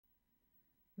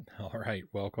Alright,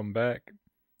 welcome back.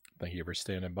 Thank you for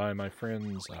standing by, my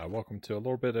friends. Welcome to a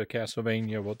little bit of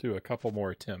Castlevania. We'll do a couple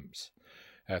more attempts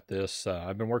at this.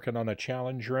 I've been working on a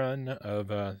challenge run of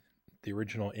the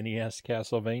original NES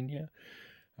Castlevania.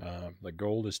 The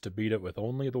goal is to beat it with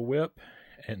only the whip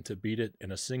and to beat it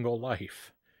in a single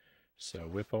life. So,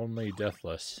 whip only,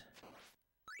 deathless.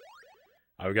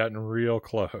 I've gotten real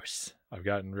close. But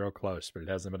it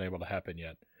hasn't been able to happen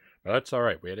yet. But that's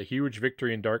alright. We had a huge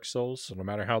victory in Dark Souls, so no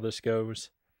matter how this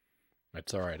goes,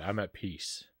 that's alright. I'm at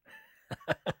peace.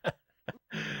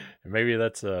 maybe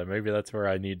that's where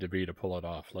I need to be to pull it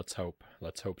off. Let's hope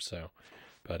so.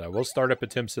 But we'll start up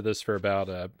attempts of this for about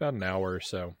an hour or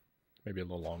so, maybe a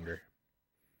little longer.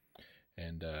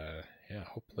 And yeah,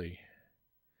 hopefully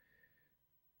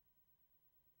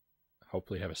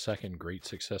have a second great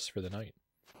success for the night.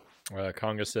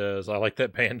 Conga says, "I like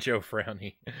that banjo,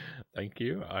 Frownie." Thank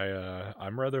you.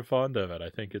 I'm rather fond of it. I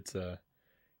think it's a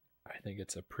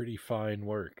pretty fine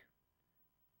work.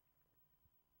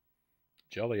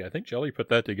 I think Jelly put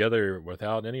that together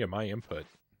without any of my input.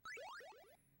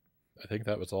 I think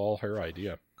that was all her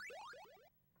idea.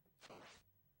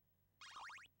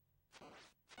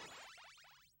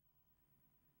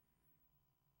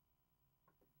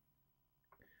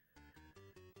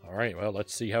 Alright, well,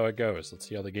 let's see how it goes. Let's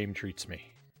see how the game treats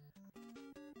me.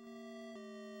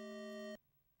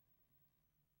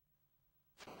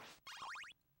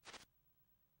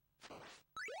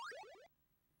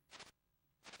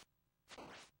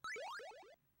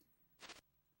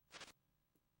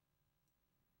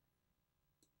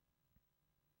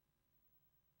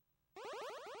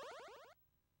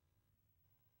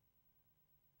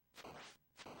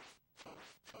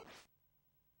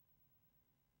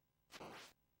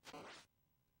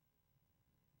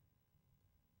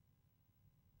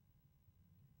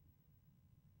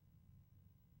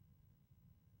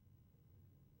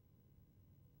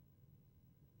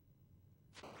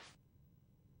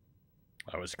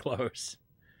 I was close.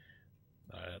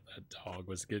 That dog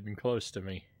was getting close to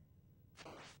me.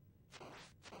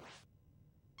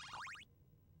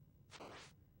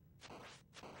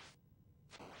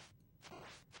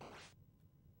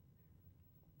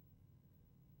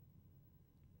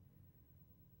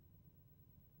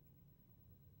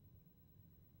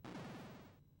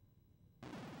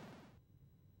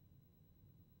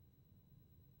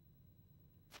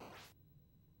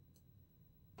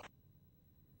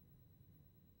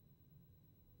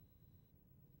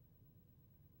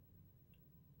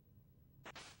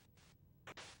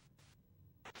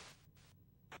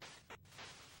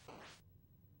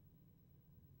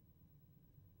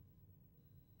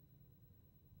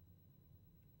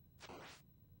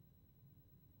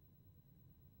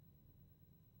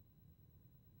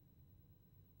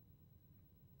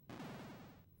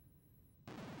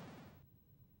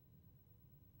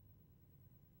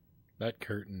 That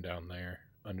curtain down there,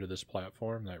 under this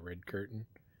platform, that red curtain,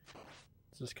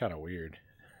 it's just kind of weird.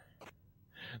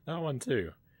 That one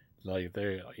too. Like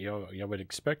you would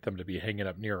expect them to be hanging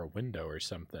up near a window or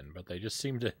something, but they just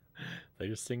seem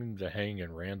to hang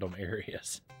in random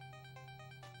areas.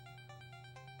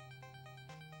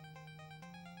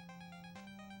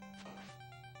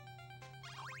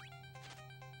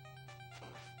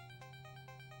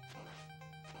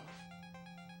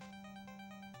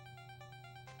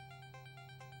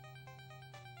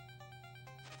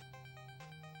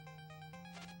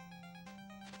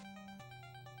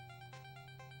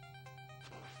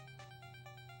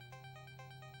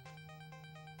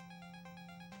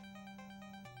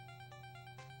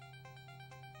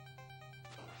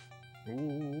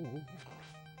 Ooh.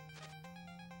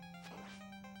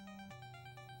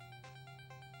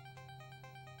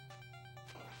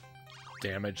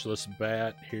 Damageless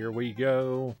bat, here we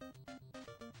go.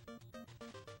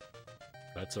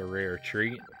 That's a rare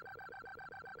treat.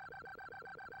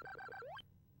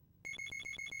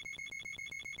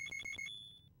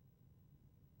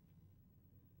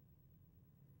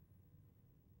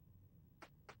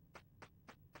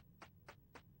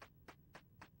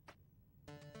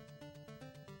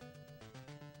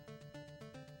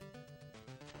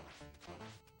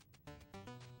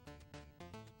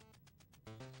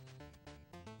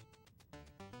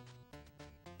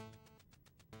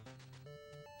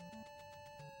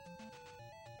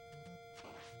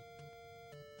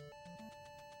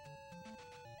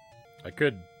 I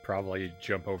could probably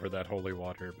jump over that holy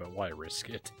water, but why risk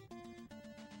it?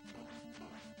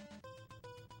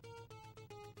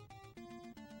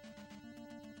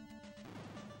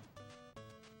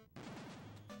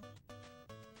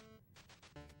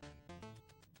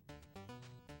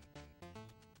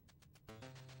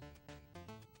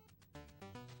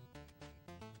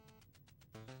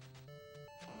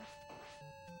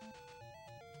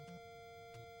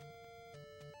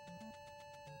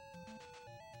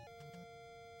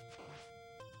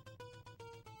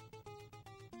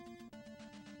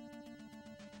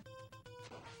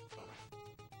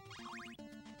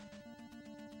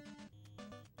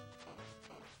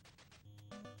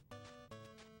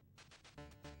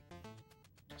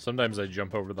 Sometimes I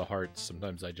jump over the hearts,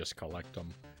 sometimes I just collect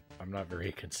them. I'm not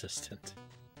very consistent.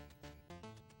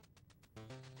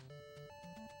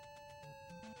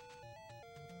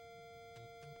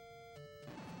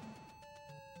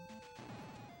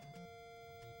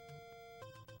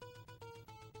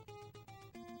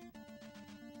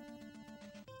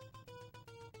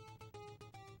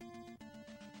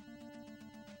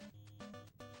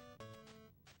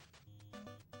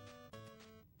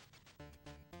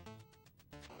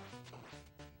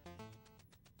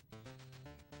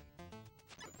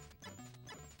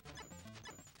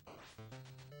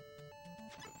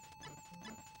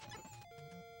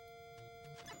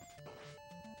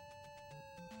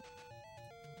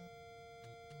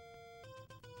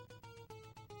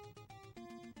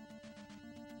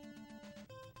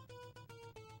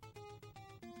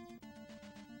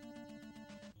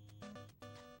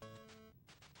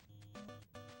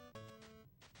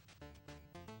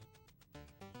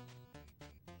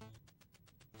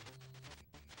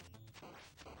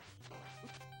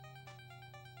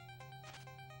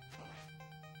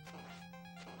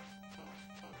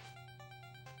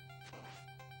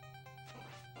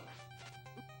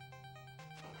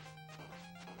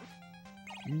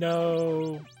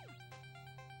 No!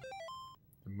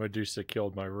 Medusa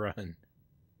killed my run.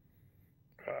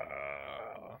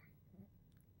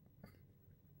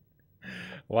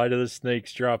 Why do the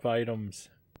snakes drop items?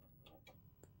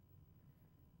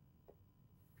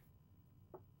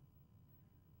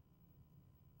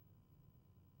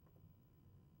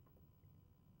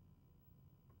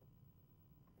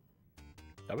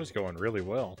 That was going really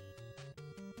well.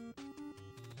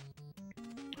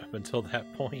 Up until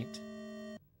that point.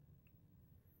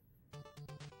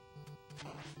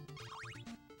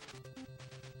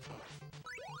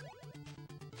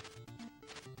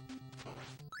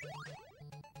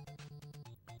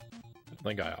 I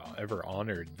don't think I ever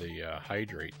honored the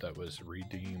hydrate that was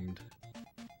redeemed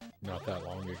not that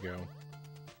long ago.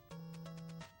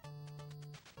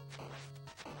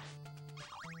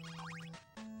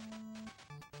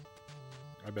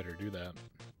 I better do that.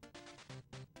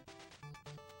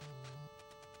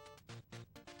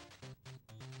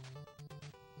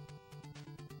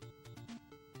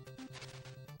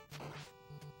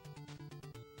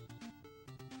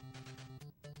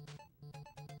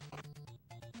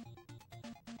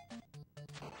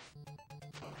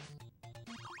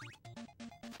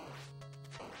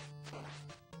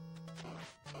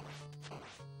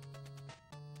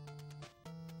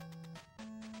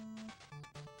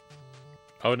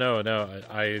 Oh no,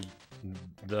 the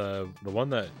one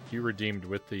that you redeemed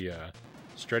with the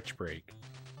stretch break.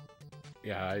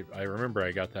 Yeah, I remember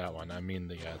I got that one. I mean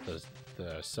the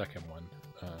second one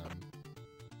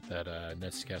that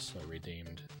Neskessler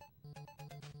redeemed.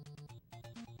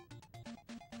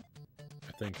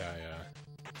 I think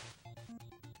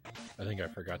I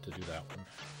forgot to do that one.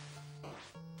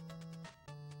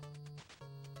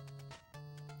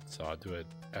 So I'll do it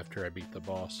after I beat the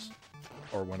boss.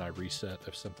 Or when I reset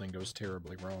if something goes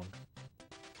terribly wrong.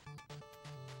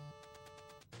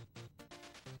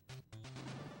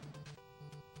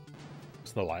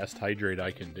 It's the last hydrate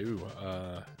I can do.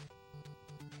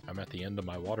 I'm at the end of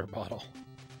my water bottle.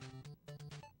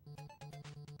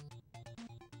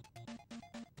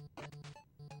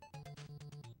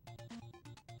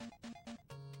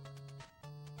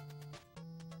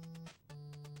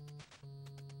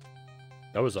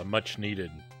 That was a much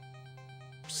needed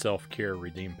self-care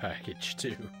redeem package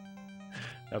too.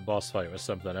 That boss fight was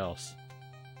something else.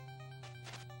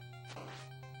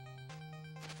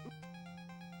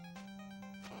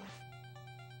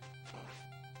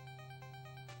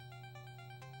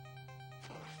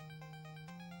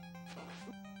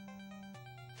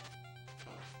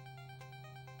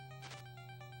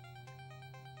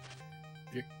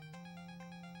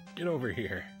 Get over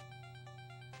here.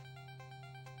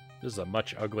 This is a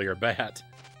much uglier bat.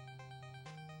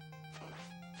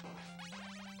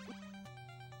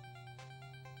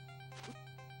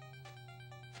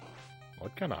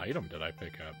 What kind of item did I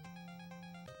pick up?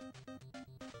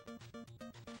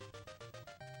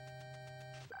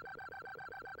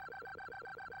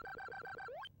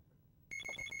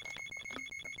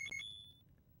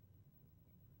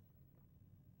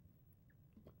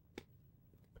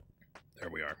 There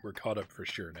we are. We're caught up for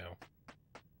sure now.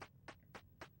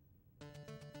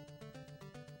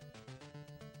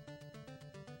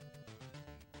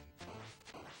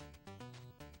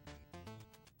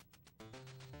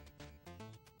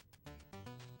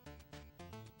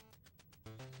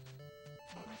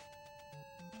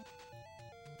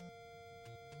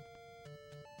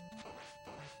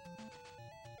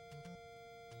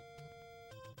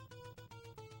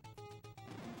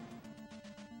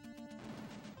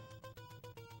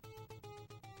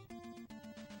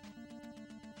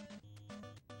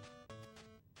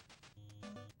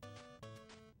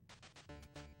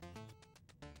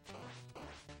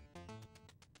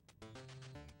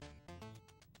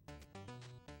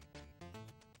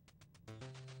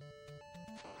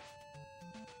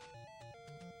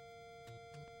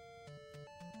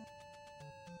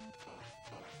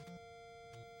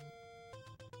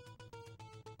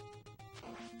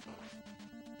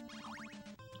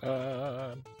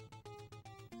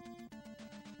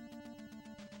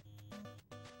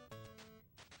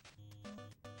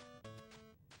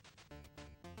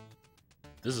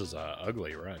 This is a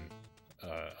ugly run.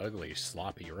 Ugly,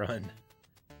 sloppy run.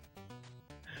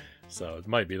 So it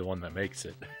might be the one that makes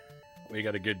it. We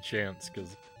got a good chance,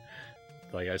 because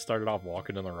like I started off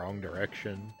walking in the wrong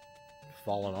direction,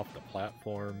 falling off the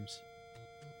platforms.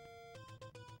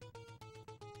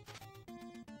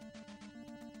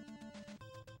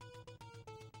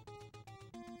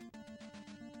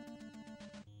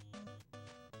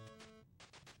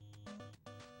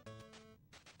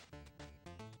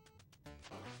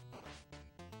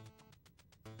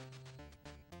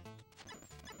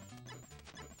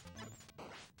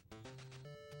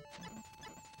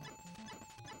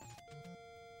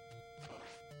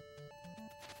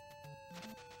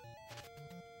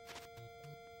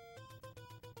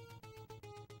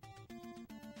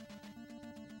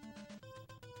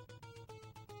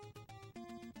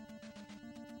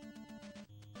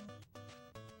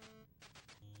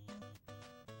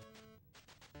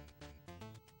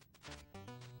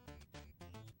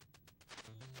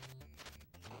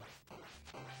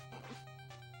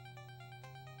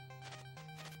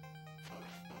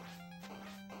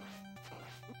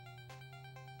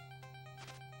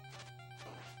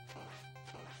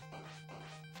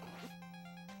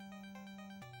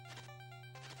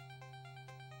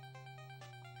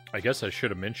 I guess I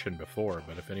should have mentioned before,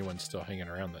 but if anyone's still hanging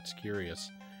around that's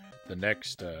curious, the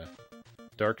next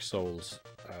Dark Souls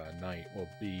night will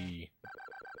be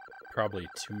probably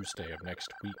Tuesday of next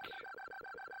week.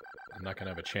 I'm not going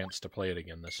to have a chance to play it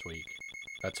again this week.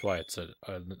 That's why it's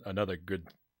another good...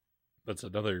 That's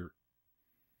another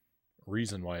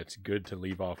reason why it's good to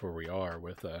leave off where we are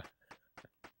with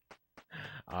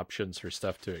options for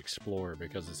stuff to explore,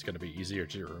 because it's going to be easier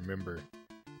to remember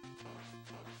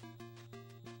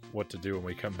what to do when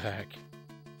we come back.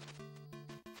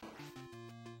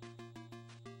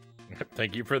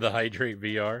 Thank you for the Hydrate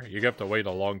VR. You have to wait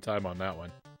a long time on that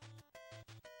one.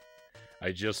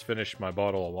 I just finished my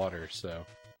bottle of water, so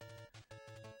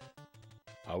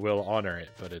I will honor it,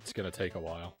 but it's gonna take a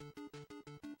while.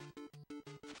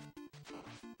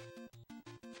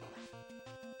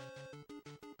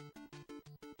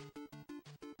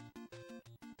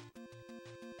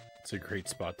 It's a great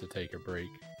spot to take a break.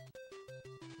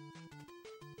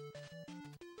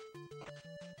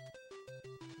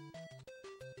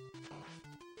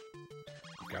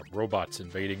 Got robots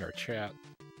invading our chat.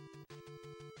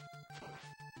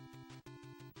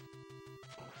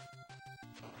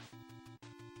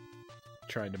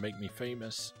 Trying to make me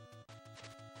famous.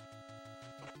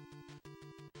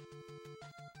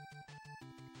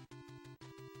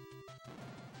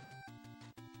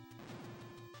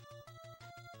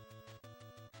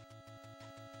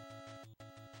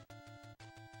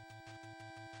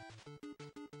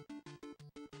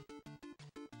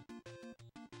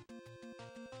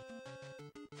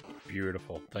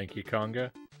 Beautiful. Thank you,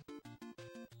 Conga.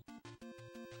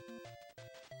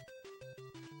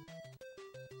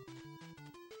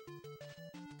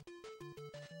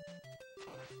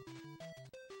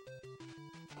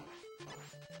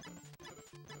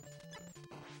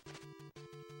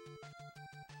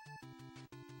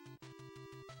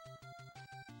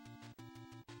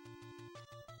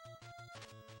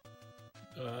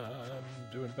 I'm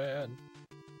doing bad.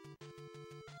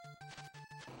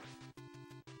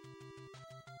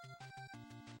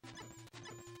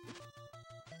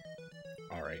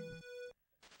 Alright.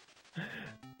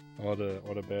 What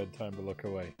a bad time to look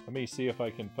away. Let me see if I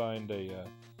can find a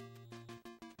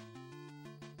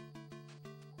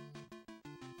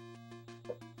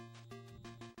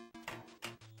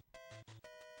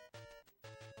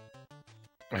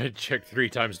I checked 3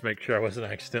 times to make sure I wasn't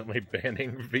accidentally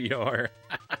banning VR.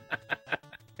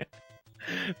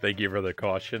 Thank you for the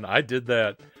caution. I did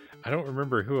that. I don't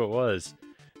remember who it was,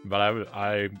 but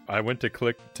I went to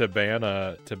click to ban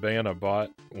a bot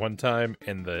one time,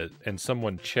 and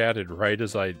someone chatted right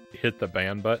as I hit the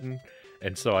ban button,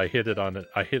 and so I hit it on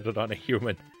a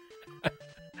human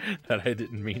that I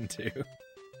didn't mean to.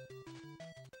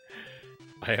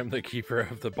 I am the keeper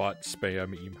of the bot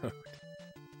spam emote.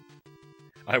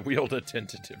 I wield a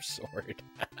tentative sword.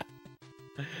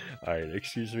 Alright,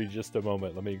 excuse me just a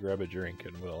moment. Let me grab a drink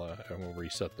and we'll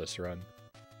reset this run.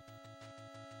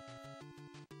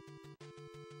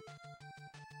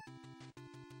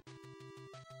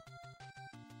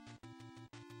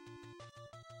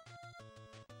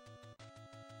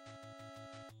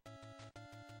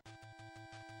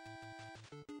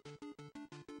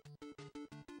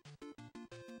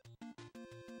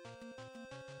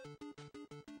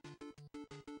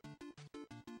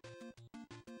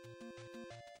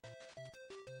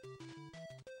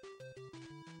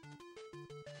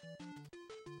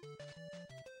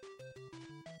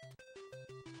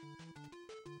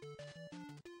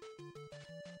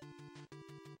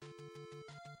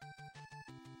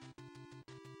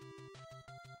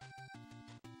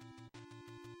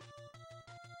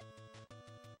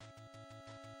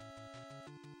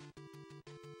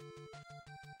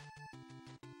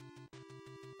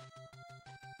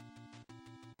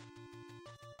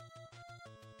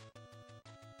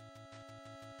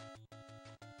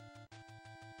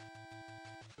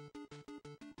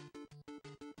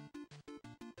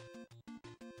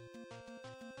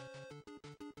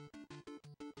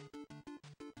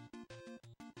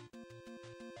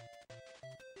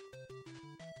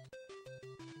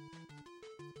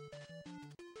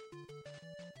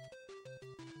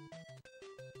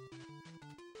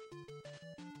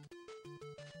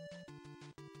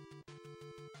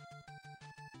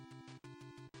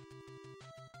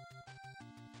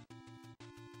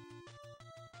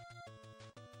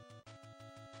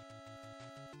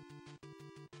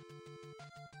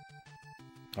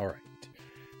 Alright.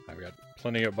 I've got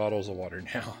plenty of bottles of water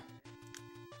now.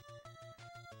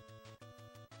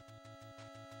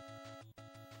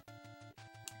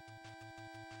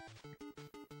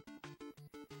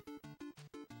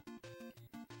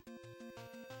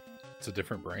 It's a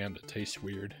different brand. It tastes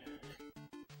weird.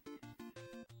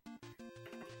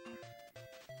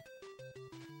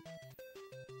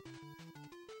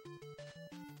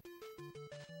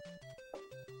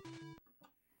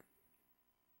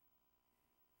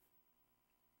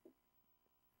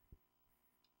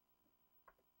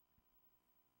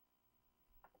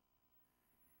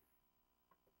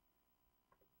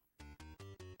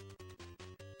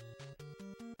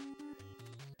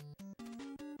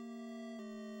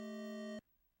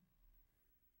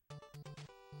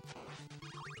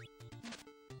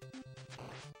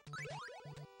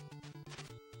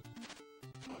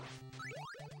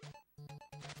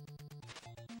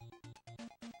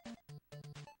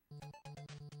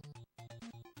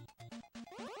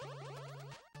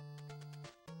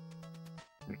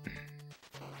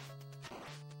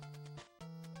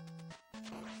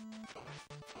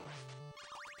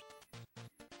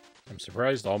 I'm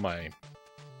surprised all my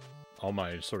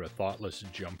sort of thoughtless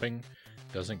jumping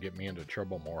doesn't get me into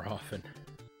trouble more often.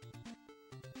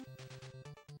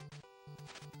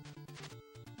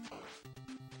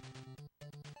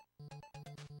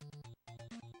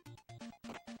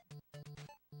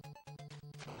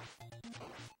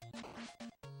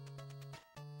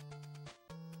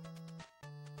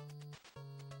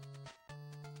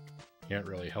 Can't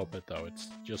really help it though. It's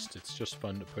just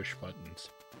fun to push buttons.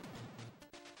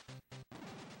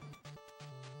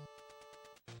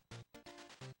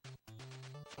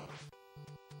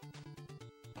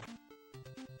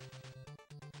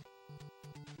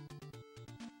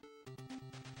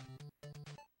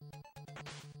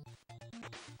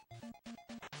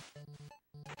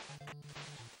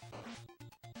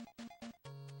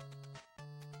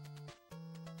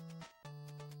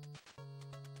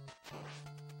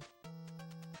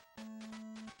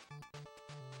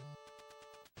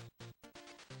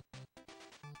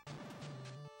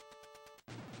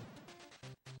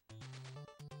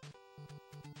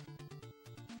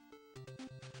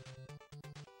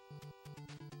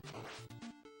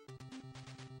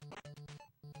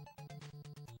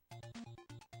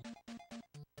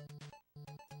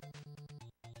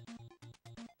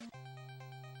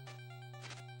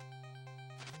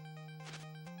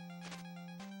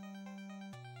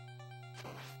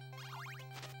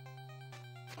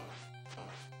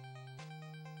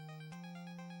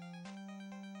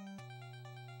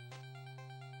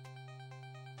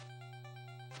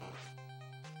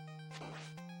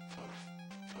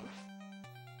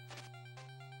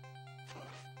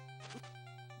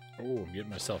 Oh, I'm getting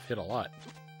myself hit a lot.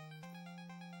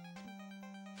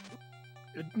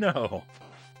 No.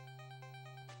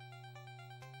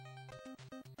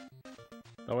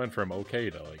 I went from okay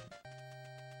to, like,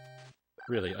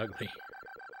 really ugly.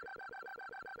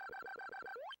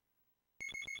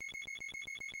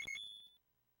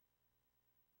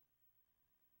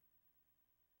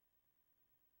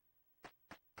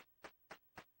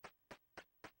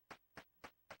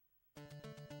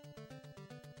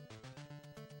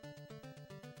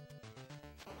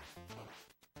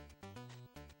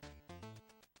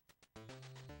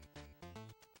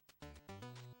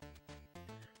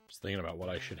 Thinking about what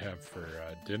I should have for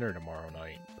dinner tomorrow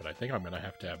night, but I think I'm gonna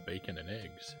have to have bacon and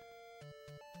eggs.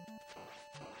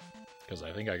 Because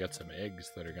I think I got some eggs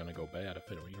that are gonna go bad if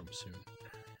I don't eat them soon.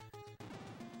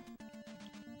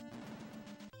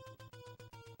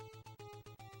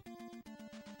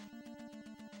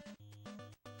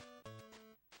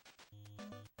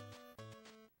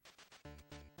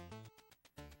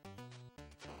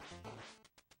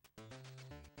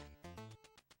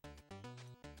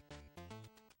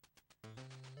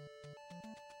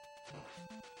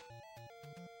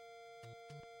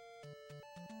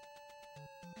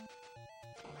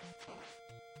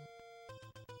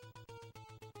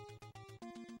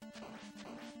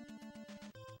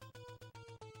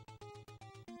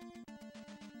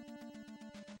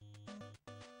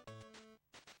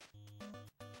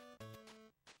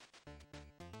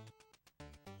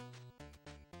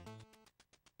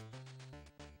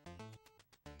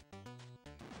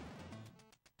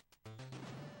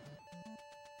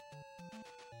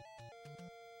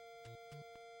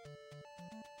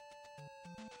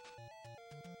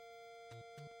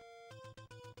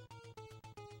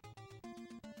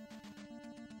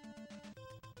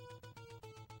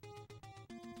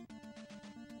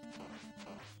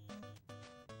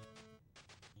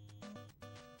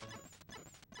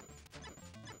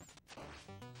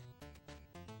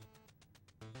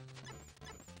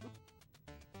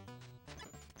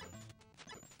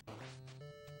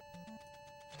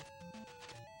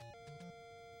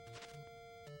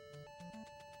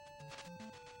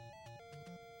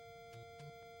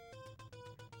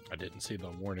 I didn't see the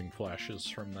warning flashes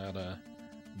from that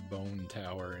bone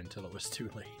tower until it was too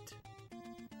late.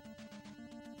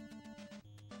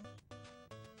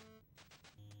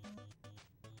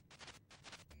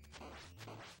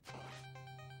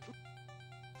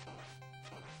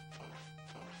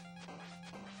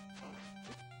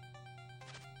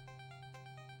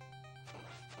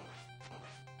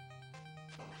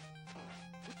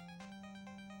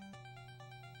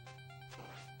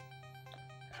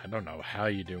 I don't know how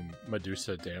you do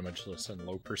Medusa damageless and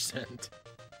low percent.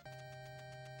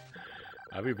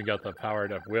 I've even got the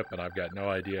powered up whip, and I've got no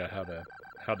idea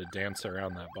how to dance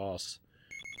around that boss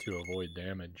to avoid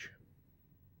damage.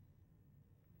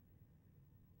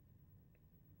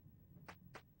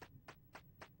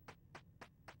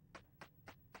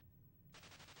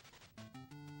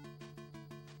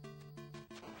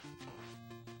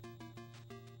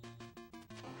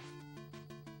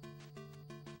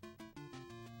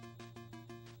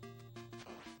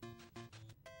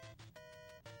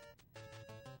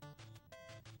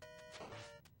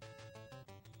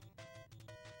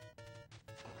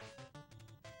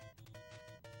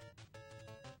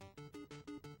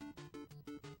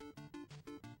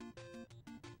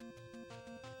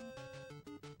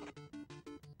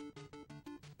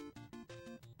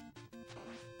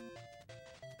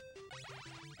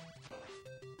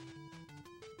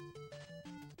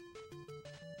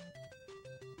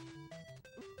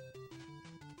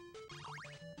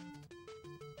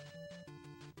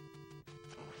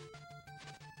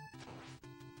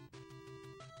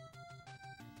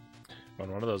 When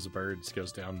one of those birds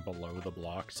goes down below the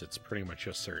blocks, it's pretty much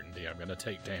a certainty I'm going to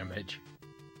take damage.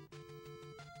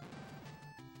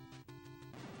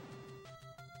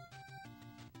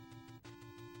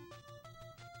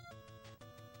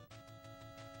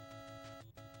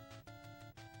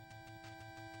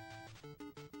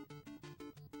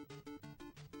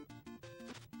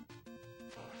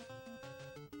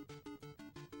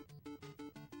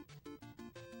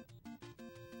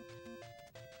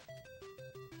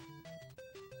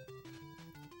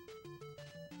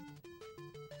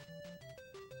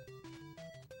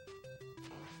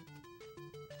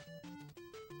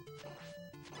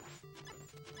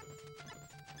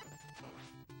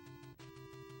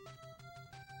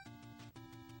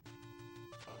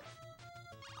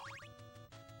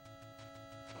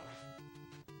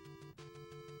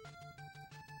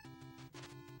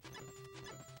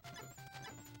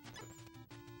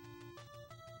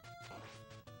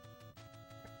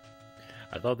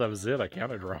 I thought that was it. I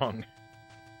counted wrong.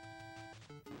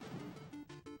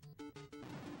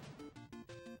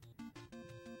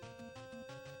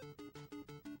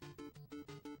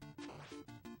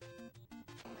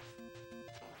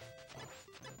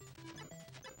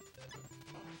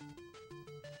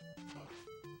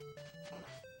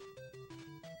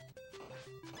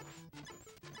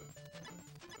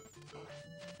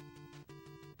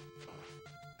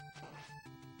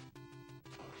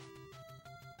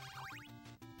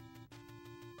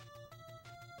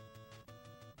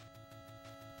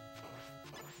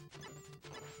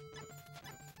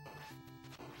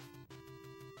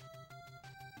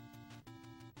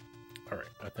 Alright,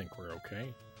 I think we're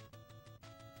okay.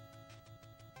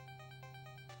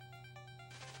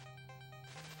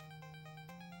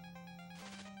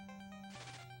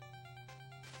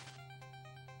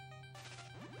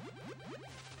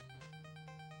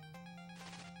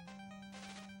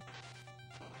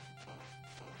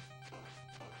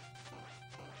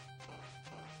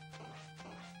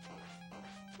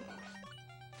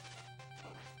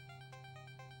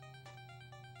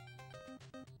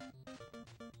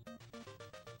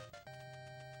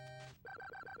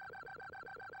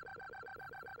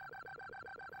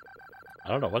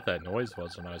 I don't know what that noise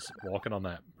was when I was walking on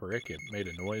that brick. It made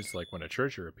a noise like when a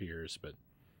treasure appears, but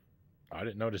I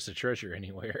didn't notice a treasure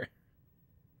anywhere.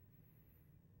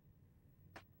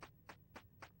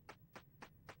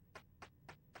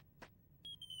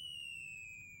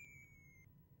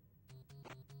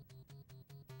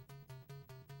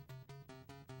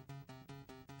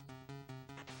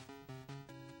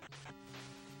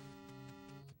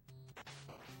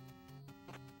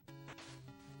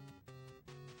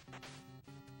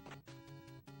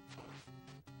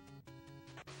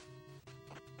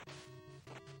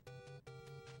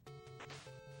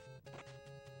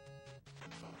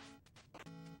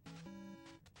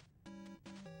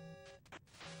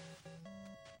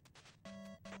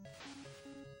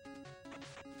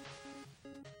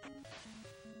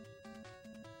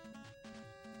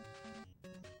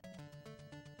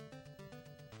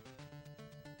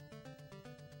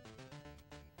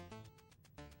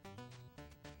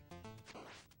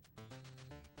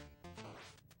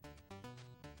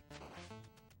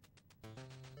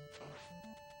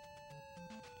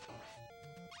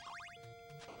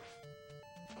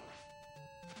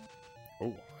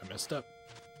 Oh, I messed up.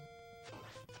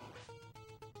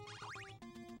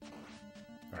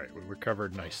 Alright, we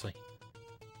recovered nicely.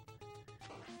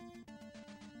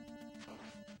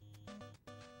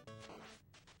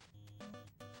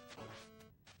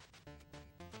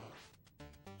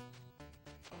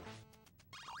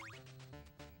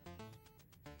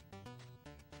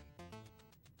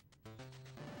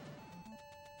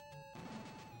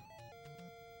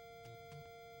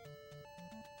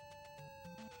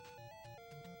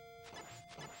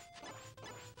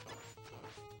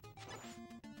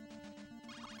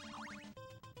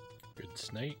 Good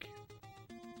snake.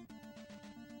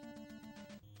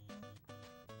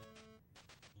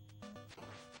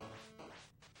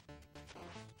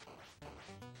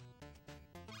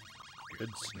 Good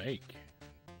snake.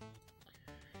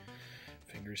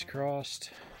 Fingers crossed.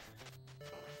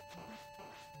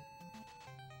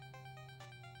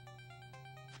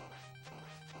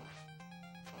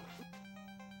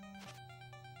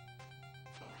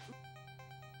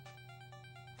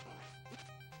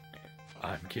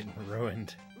 I'm getting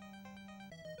ruined.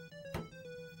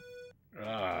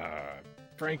 Ah,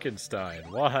 Frankenstein,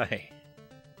 why?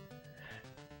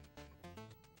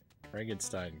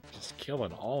 Frankenstein just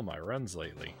killing all my runs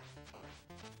lately.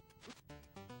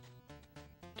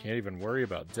 Can't even worry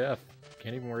about death.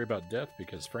 Can't even worry about death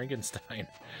because Frankenstein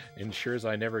ensures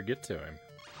I never get to him.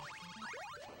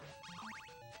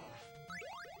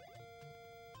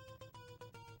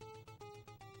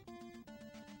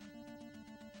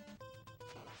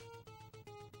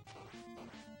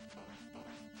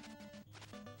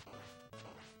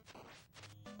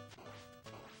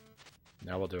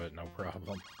 Now we'll do it, no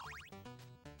problem.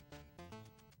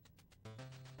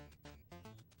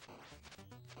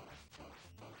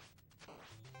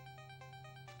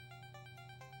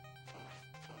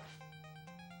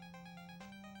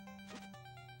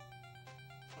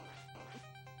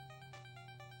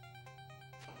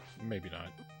 Maybe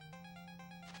not.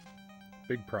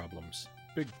 Big problems.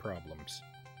 Big problems.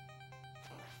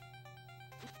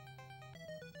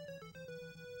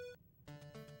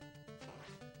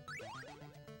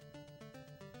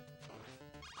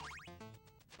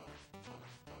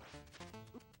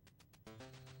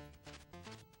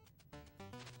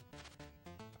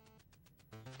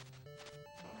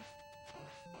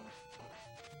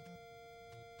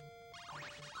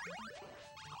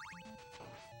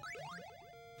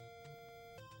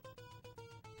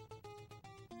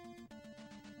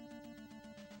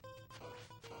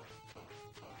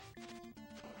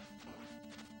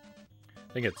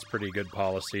 I think it's pretty good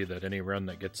policy that any run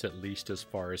that gets at least as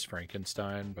far as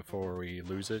Frankenstein before we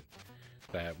lose it,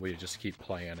 that we just keep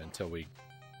playing until we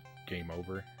game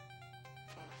over,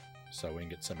 so we can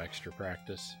get some extra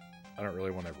practice. I don't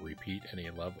really want to repeat any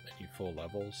full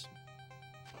levels,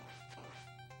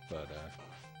 but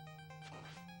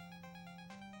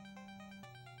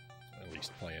at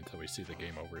least play until we see the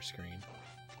game over screen.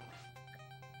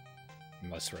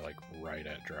 Unless we're like right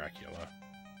at Dracula.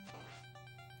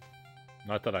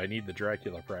 Not that I need the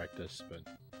Dracula practice, but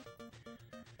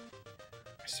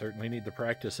I certainly need the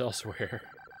practice elsewhere.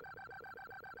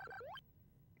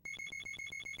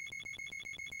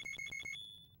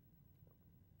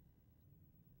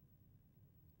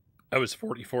 I was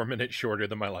 44 minutes shorter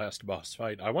than my last boss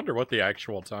fight. I wonder what the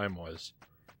actual time was.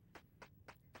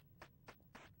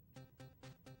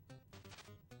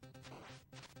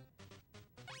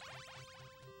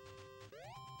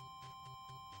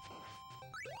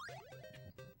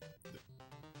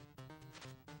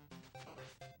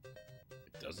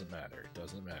 Doesn't matter, it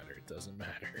doesn't matter, it doesn't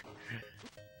matter.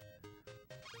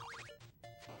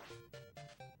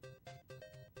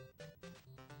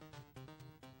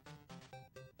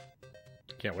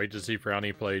 Can't wait to see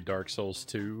Frownie play Dark Souls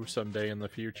 2 someday in the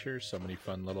future. So many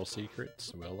fun little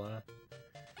secrets. We'll,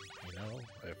 you know,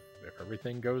 if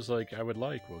everything goes like I would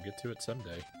like, we'll get to it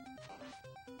someday.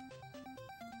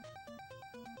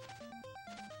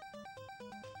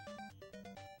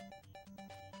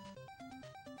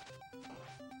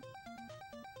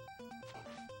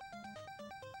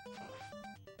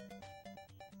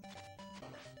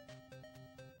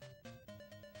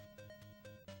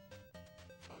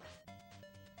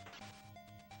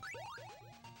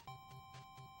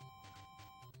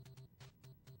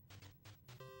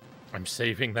 I'm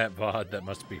saving that VOD that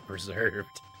must be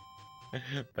preserved.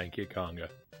 Thank you, Conga.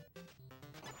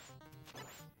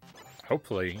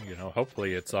 Hopefully, you know,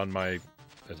 hopefully it's on my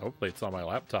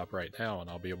laptop right now and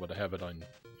I'll be able to have it on,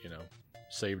 you know,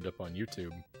 saved up on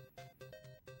YouTube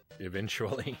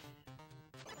eventually.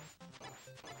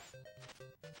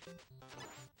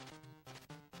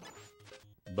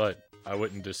 But I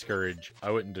wouldn't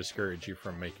discourage you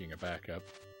from making a backup.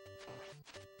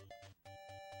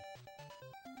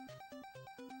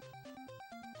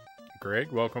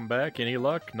 Greg, welcome back. Any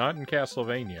luck? Not in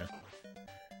Castlevania.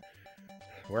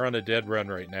 We're on a dead run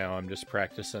right now. I'm just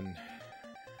practicing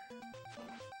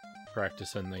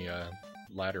the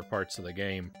latter parts of the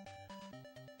game,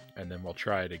 and then we'll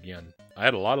try it again. I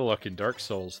had a lot of luck in Dark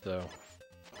Souls, though.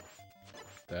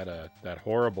 That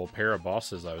horrible pair of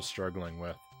bosses I was struggling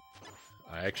with,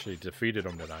 I actually defeated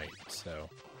them tonight, so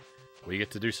we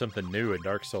get to do something new in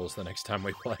Dark Souls the next time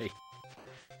we play.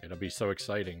 It'll be so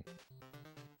exciting.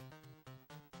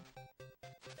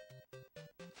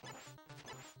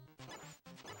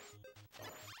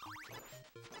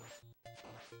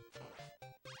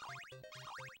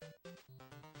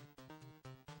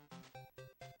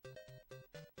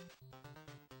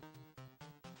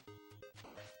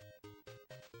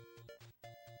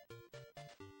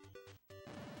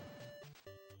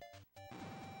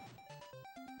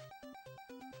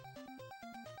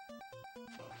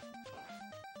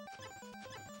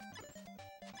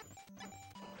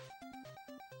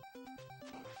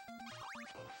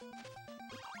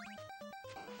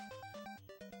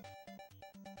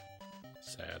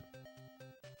 Sad.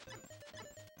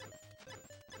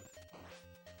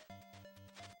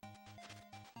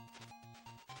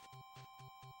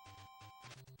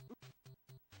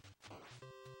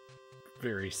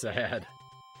 Very sad.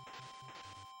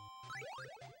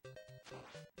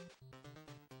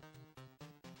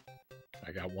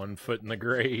 I got one foot in the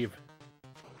grave.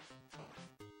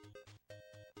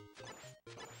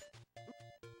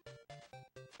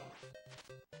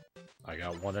 I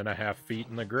got 1.5 feet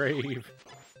in the grave.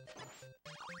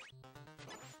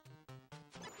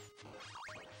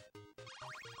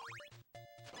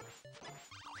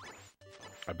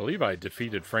 I believe I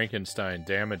defeated Frankenstein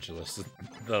damageless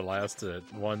the last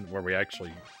one where we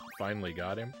actually finally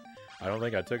got him. I don't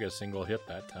think I took a single hit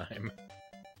that time.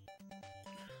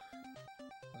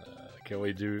 Can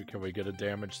we get a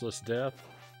damageless death?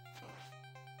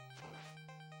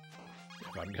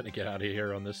 If I'm gonna get out of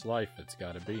here on this life, it's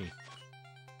gotta be.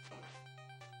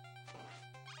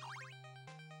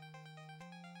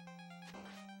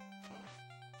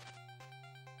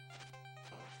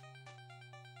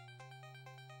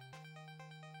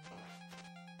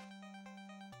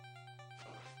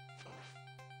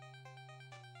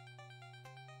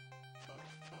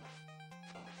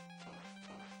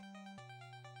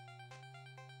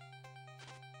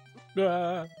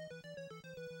 Ah.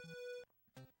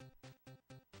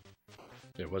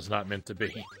 It was not meant to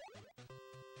be.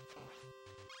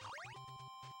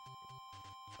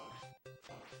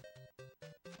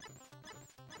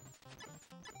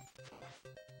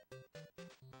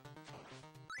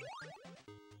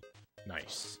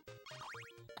 Nice.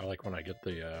 I like when I get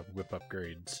the whip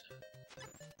upgrades.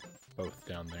 Both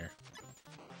down there.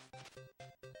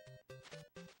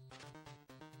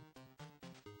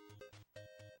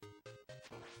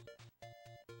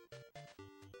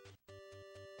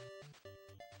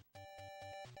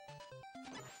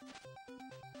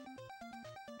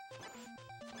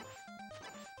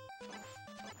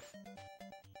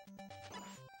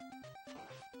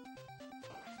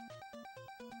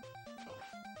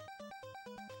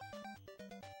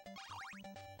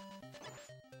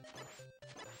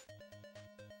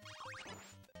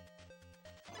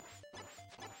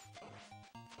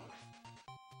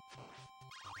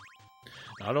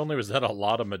 Not only was that a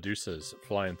lot of Medusas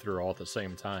flying through all at the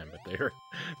same time, but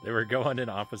they were going in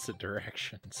opposite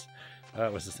directions.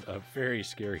 That was a very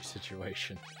scary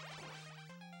situation.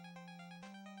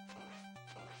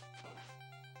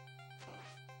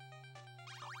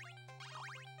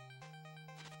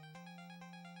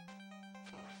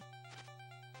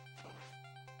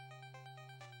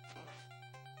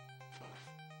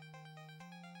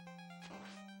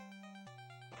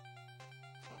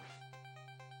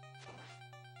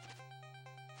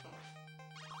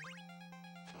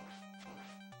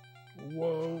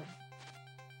 Whoa.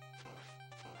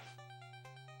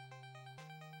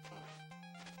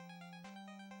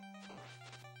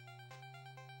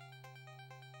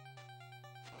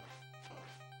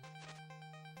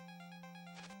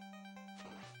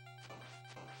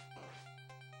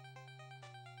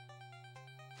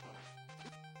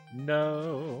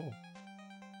 No.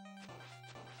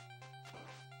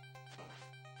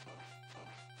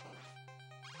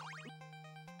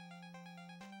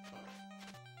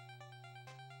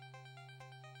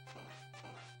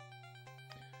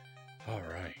 All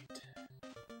right.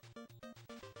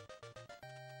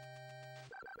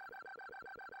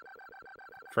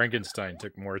 Frankenstein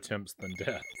took more attempts than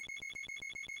death.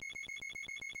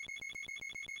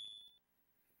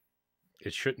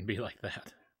 It shouldn't be like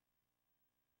that.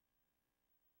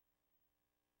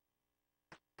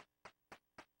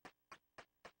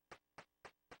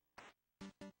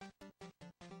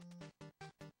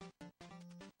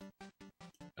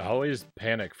 I always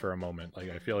panic for a moment, like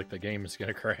I feel like the game is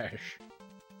gonna crash.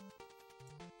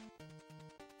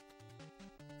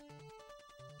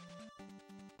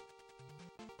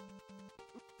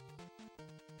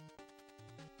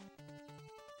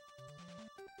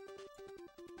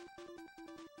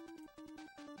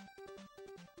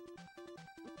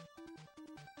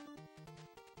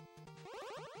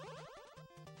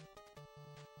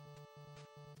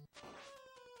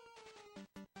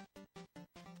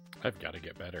 I've got to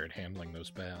get better at handling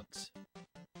those bats.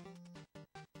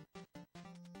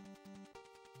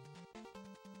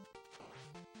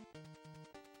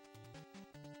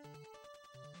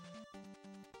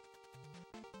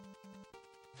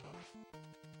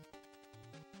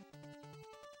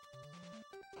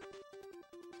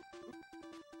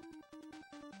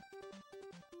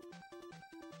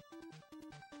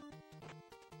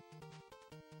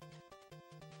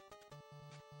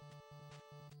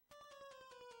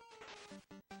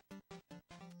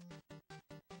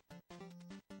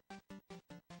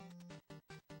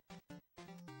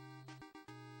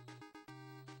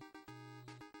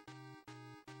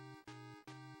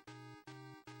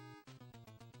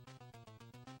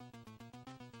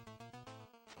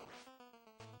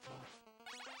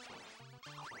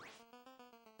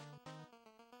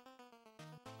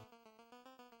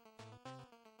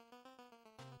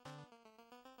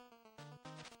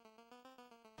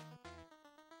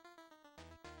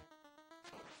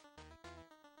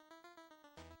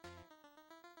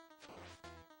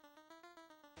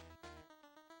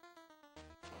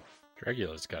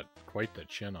 Dracula's got quite the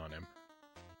chin on him.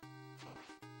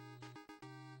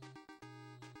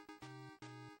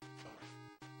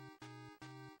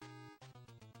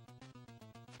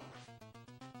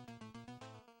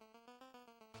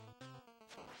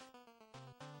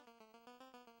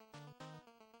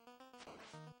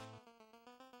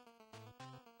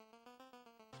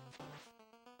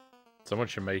 Someone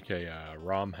should make a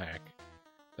ROM hack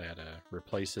that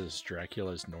replaces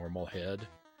Dracula's normal head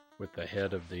with the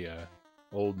head of the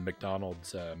old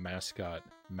McDonald's mascot,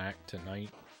 Mac Tonight.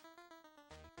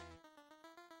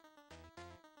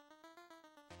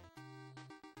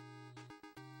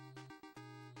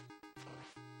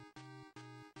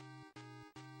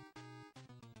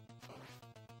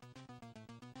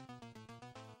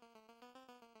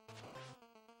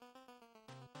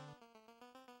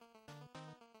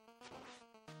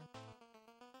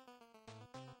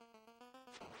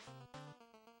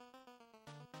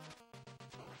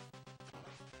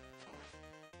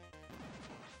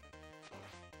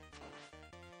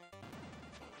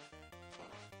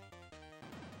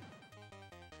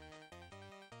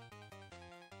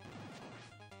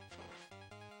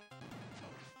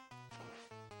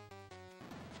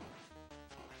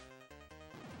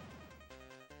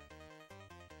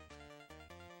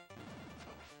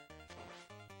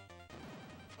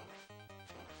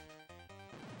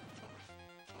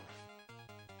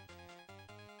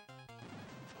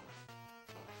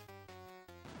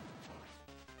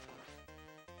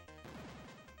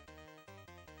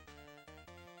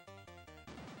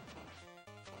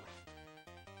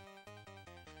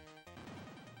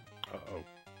 Uh-oh.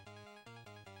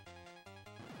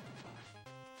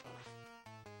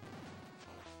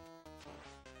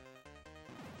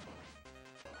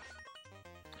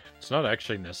 It's not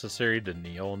actually necessary to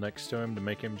kneel next to him to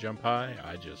make him jump high.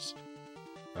 I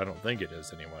don't think it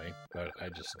is anyway, but I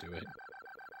just do it.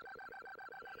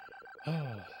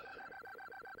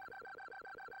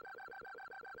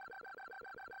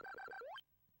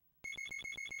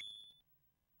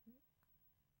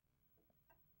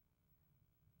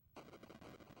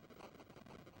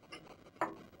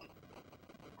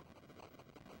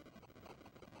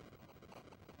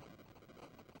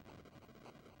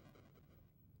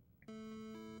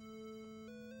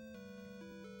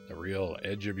 A real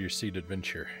edge of your seat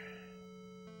adventure.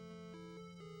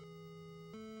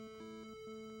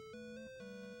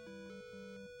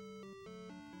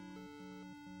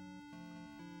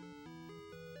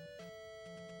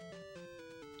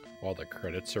 While the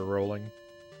credits are rolling,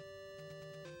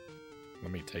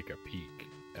 let me take a peek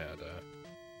at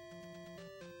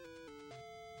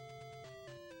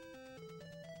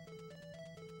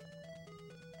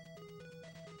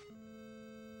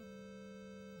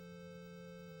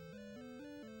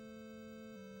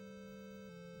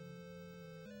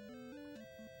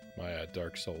my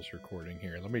Dark Souls recording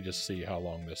here. Let me just see how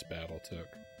long this battle took.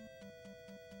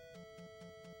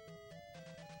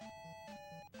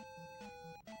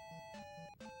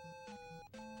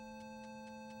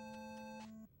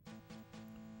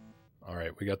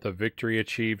 Alright, we got the victory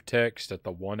achieved text at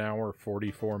the 1 hour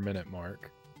 44 minute mark.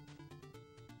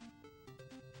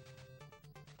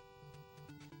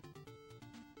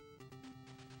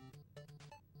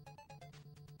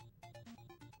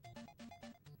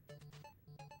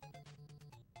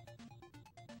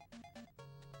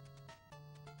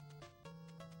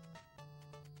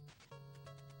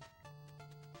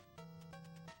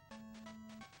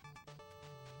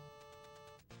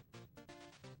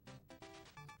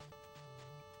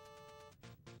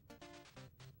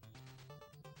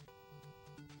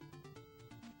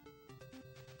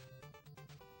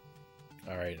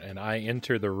 Alright, and I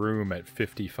enter the room at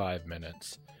 55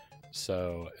 minutes.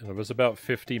 So, it was about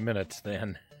 50 minutes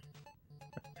then.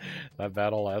 That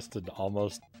battle lasted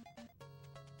almost...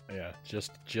 yeah,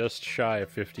 just shy of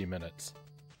 50 minutes.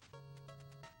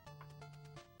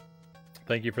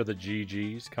 Thank you for the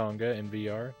GGs, Conga and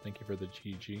VR. Thank you for the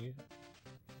GG.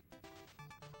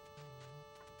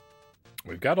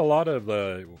 We've got a lot of,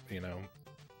 you know...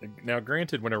 Now,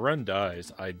 granted, when a run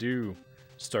dies, I do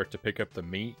start to pick up the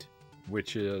meat,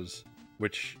 which is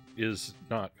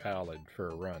not valid for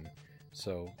a run.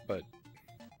 So, but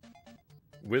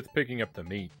with picking up the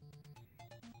meat,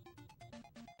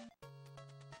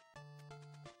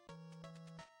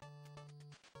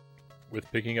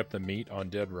 on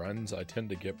dead runs, I tend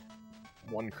to get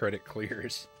 1 credit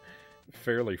clears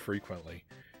fairly frequently.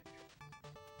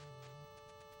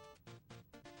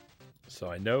 So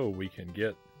I know we can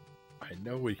get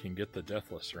the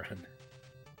deathless run.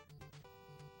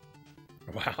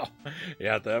 Wow.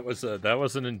 Yeah, that was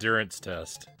an endurance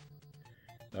test.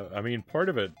 I mean, part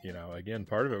of it, you know, again,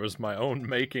 part of it was my own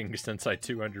making since I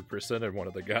 200%'d one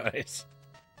of the guys.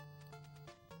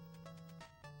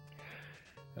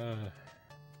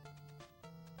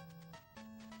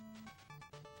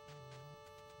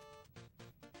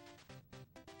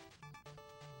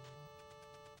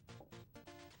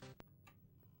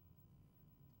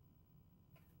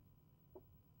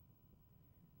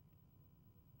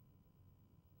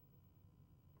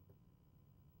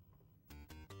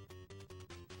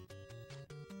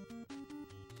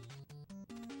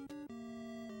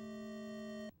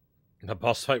 The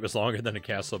boss fight was longer than a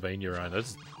Castlevania run.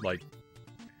 That's like...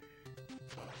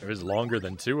 it was longer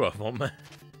than 2 of them.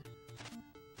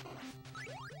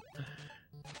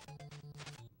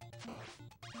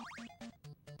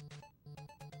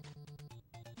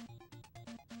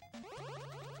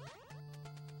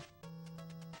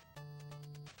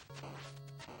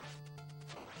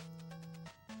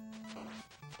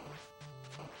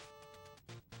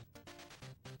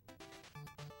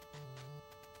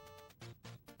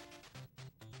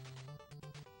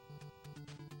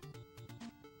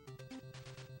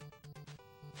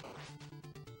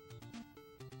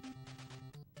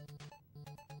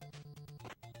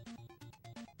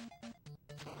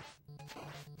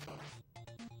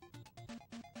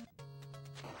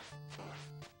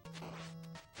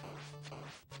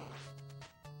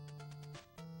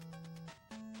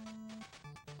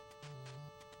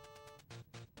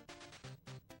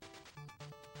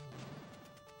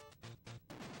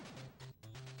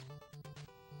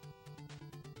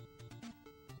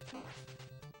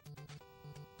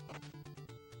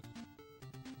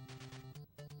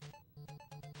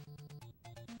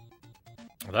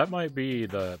 That might be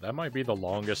the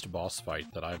longest boss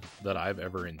fight that I've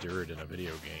ever endured in a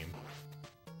video game.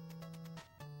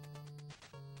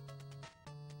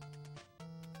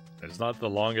 It's not the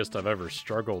longest I've ever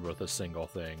struggled with a single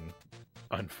thing,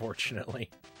 unfortunately.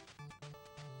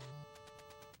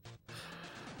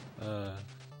 The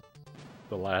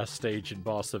last stage and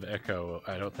boss of Echo,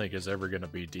 I don't think is ever going to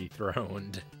be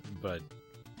dethroned, but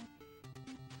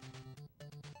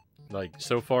like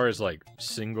so far as like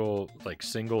single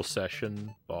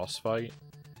session boss fight,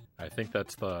 I think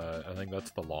that's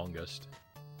the longest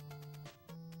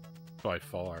by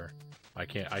far. I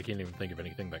can't even think of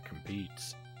anything that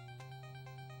competes.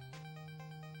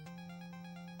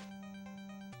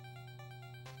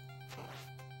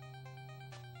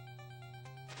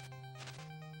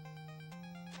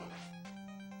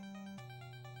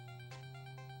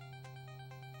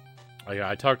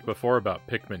 I talked before about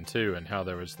Pikmin 2 and how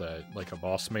there was a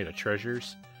boss made of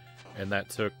treasures, and that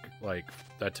took like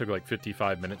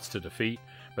 55 minutes to defeat.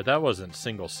 But that wasn't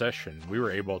single session. We were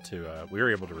able to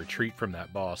retreat from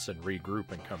that boss and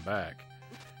regroup and come back.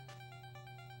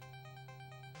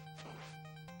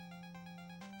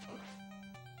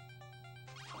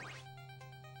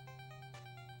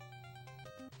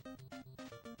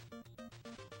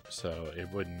 So it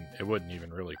wouldn't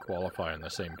even really qualify in the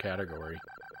same category.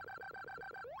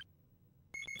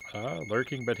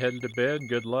 Lurking but headed to bed.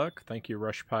 Good luck. Thank you,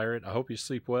 Rush Pirate. I hope you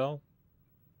sleep well.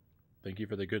 Thank you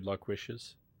for the good luck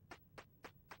wishes.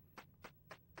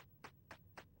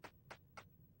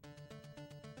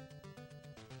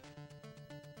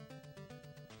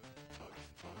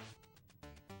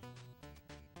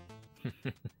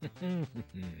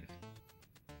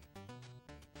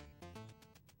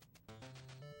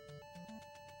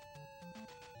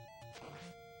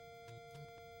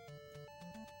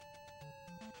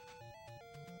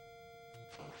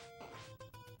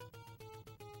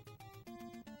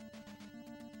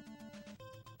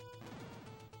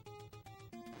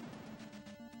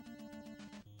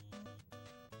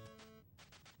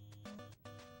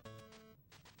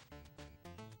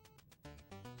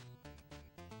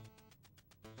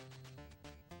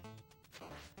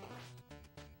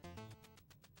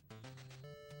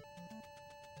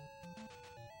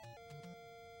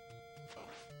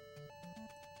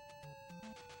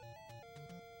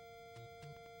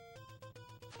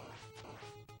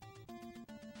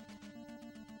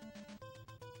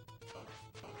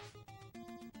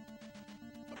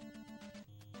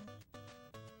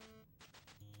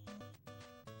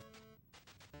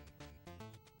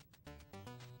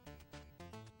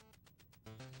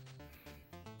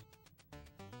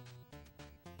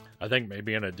 I think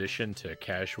maybe in addition to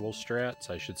casual strats,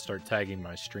 I should start tagging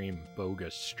my stream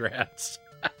bogus strats.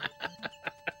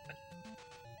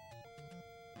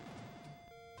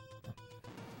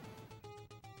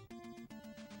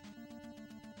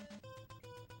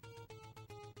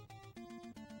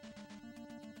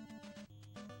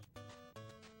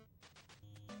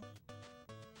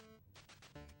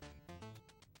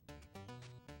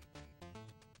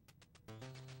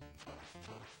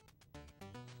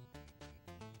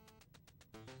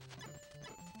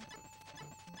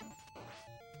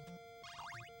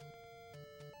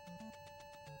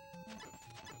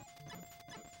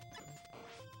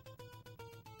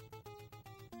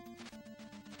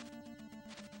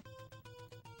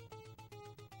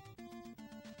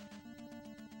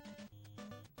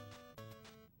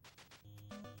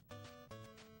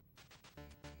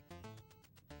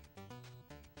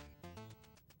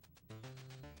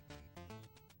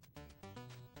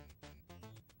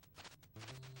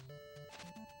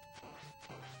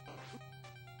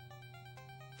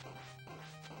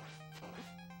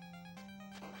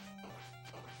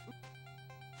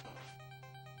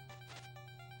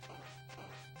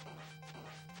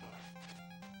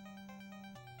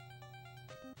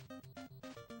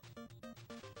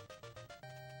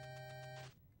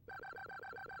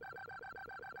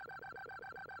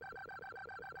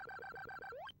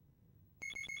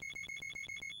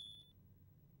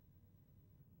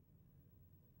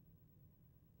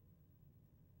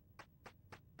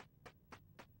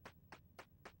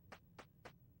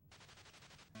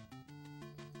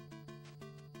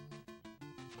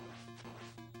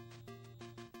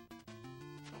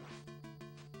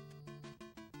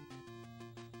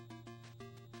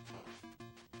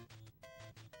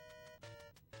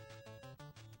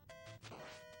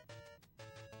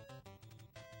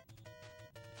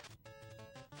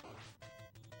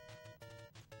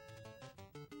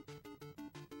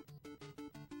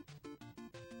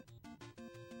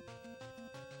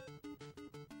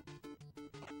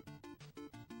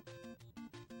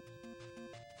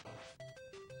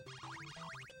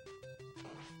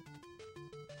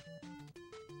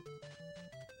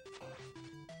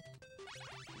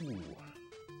 Ooh.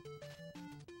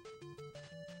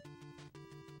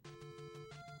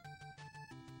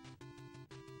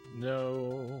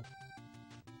 No.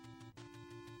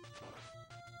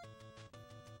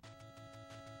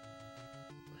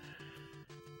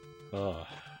 Ugh.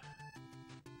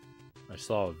 I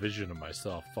saw a vision of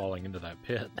myself falling into that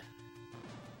pit.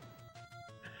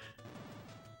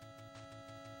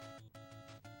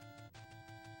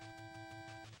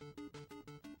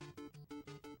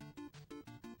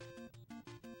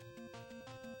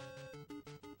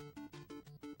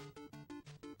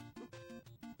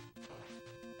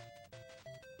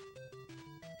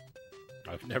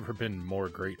 I've never been more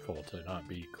grateful to not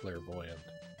be clairvoyant.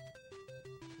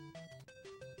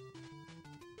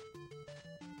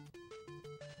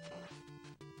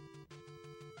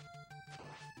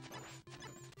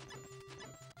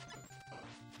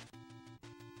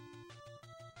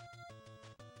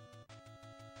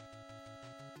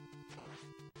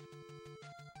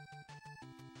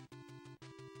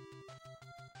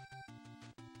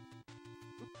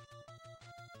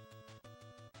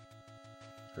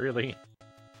 Really?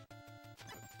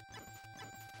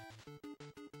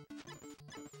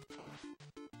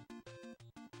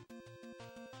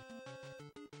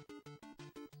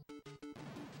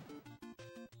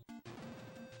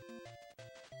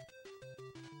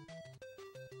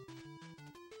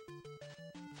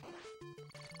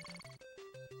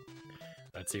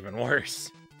 That's even worse.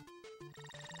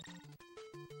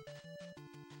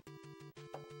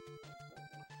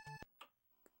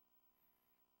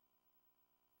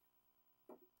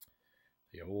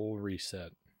 The old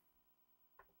reset.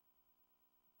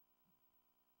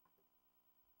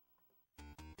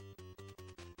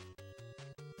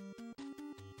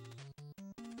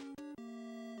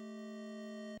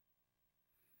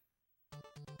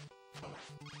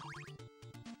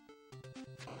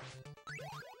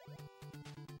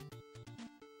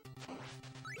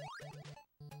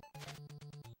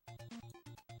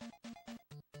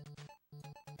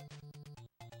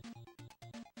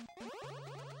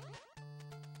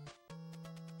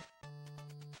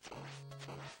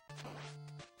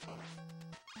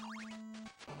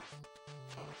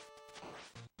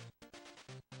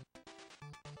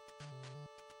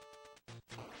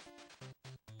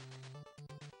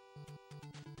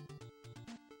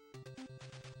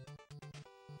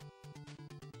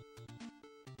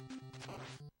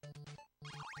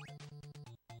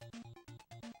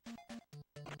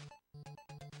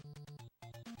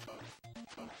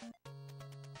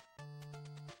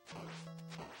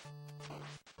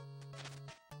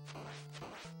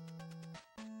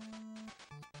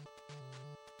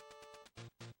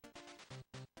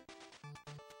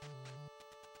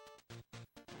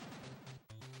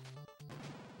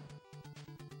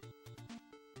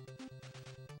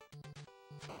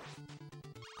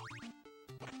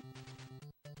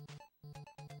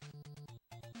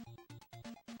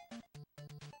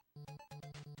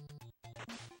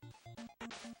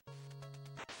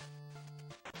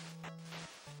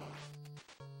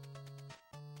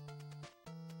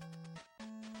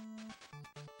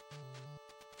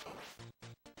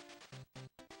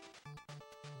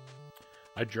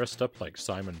 I dressed up like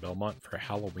Simon Belmont for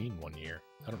Halloween one year.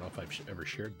 I don't know if I've ever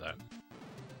shared that.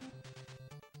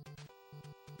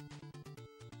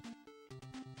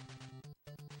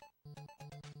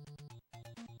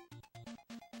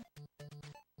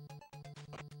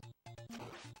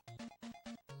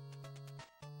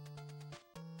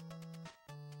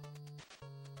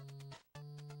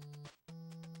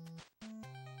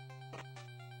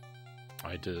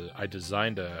 I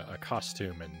designed a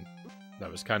costume, and that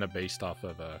was kind of based off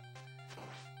of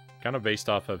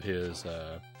his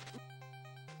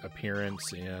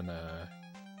appearance in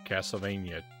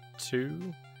Castlevania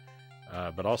 2,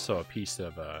 but also a piece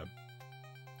of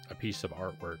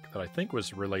artwork that I think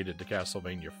was related to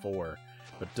Castlevania 4,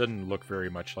 but didn't look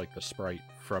very much like the sprite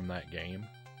from that game.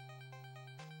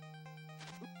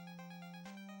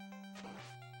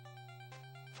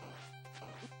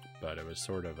 But it was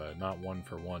sort of not one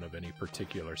for one of any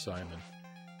particular Simon.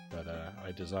 But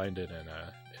I designed it, and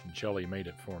Jelly made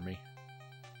it for me.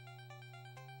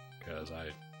 Because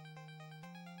I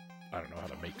don't know how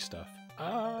to make stuff.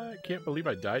 I can't believe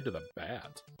I died to the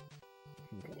bat.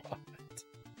 What?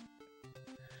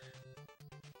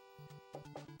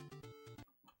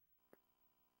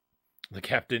 The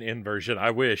Captain N version.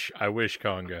 I wish,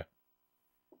 Conga.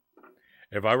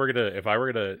 If I were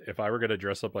gonna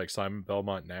dress up like Simon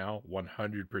Belmont now,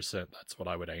 100% that's what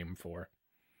I would aim for.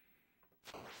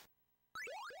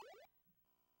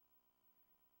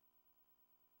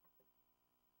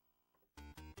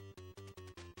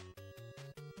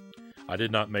 I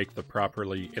did not make the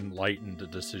properly enlightened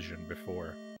decision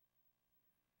before.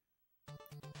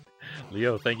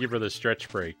 Leo, thank you for the stretch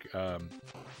break.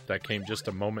 That came just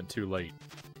a moment too late.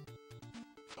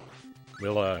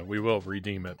 We will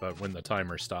redeem it, but when the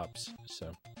timer stops,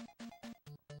 so.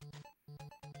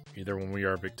 Either when we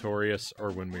are victorious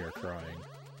or when we are crying.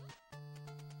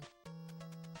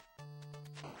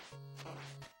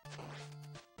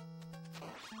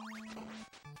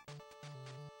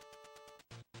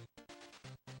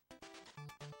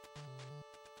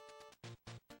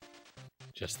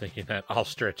 Just thinking that, I'll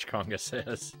stretch, Conga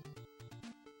says.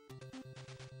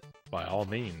 By all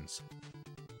means.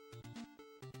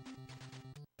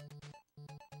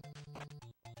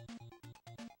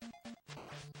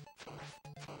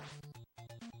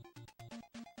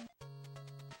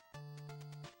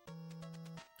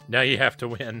 Now you have to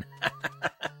win.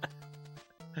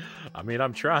 I mean,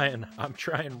 I'm trying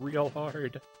real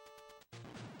hard.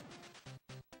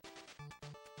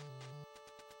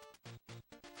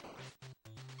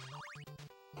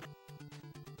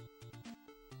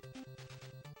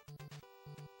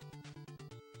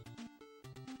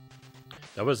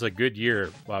 That was a good year.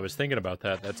 Well, I was thinking about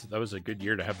that. That was a good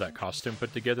year to have that costume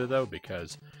put together, though,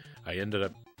 because I ended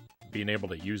up being able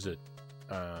to use it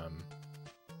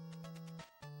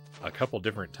a couple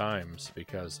different times,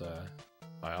 because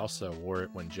I also wore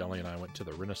it when Jelly and I went to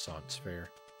the Renaissance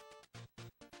Fair.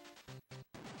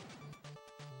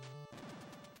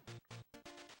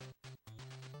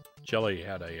 Jelly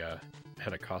had a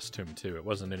costume too. It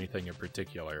wasn't anything in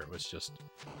particular. It was just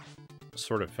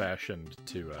sort of fashioned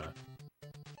to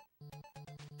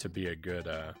be a good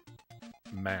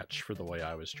match for the way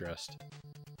I was dressed.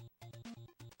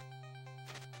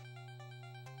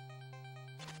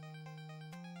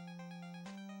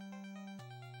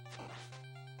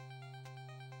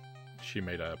 She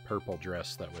made a purple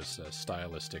dress that was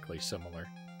stylistically similar.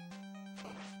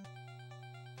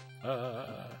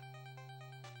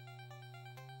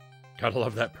 Gotta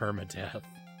love that permadeath.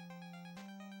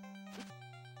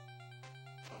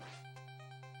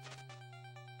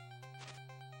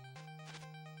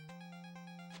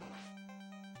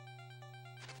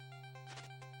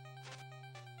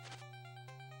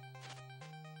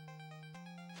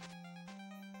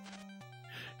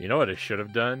 You know what I should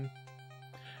have done?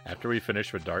 After we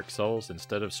finished with Dark Souls,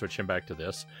 instead of switching back to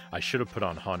this, I should have put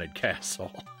on Haunted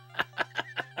Castle.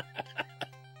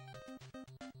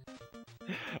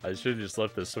 I should have just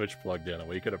left the Switch plugged in and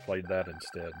we could have played that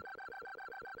instead.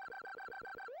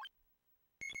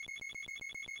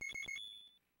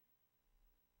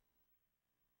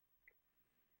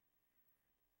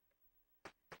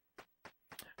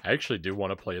 I actually do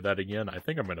want to play that again. I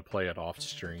think I'm going to play it off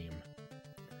stream.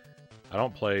 I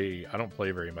don't play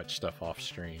very much stuff off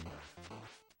stream.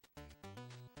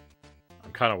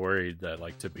 I'm kind of worried that,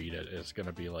 like, to beat it is going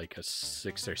to be like a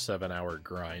 6 or 7 hour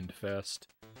grind fest.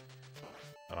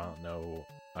 I don't know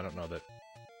that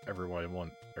everybody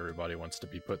wants to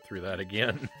be put through that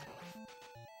again.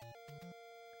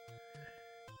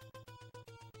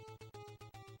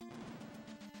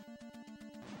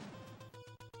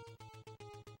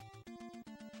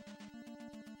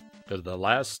 Because the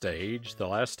last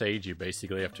stage you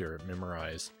basically have to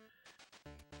memorize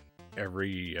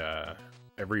every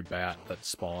bat that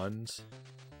spawns.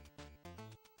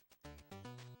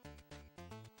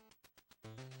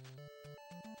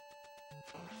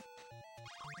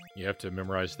 You have to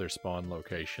memorize their spawn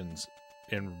locations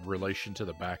in relation to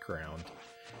the background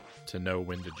to know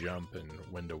when to jump and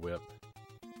when to whip.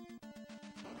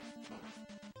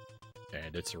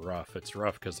 And it's rough. It's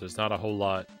rough because there's not a whole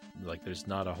lot. Like, there's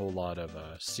not a whole lot of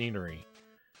scenery.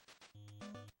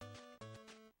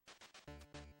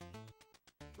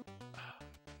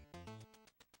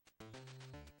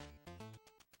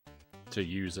 To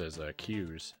use as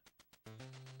cues.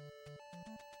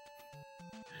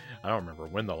 I don't remember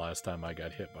when the last time I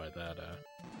got hit by that, I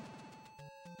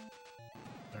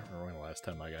don't remember when the last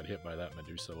time I got hit by that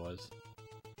Medusa was.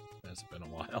 It's been a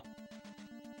while.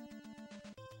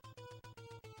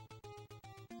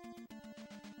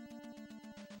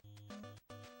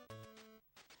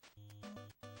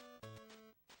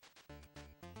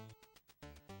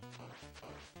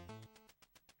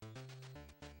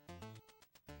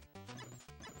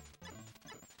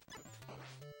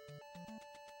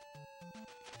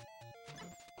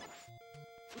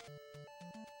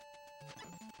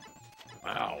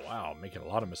 Wow, making a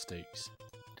lot of mistakes.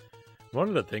 One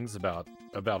of the things about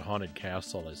Haunted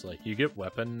Castle is, like, you get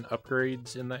weapon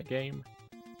upgrades in that game.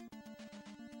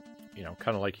 You know,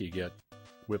 kind of like you get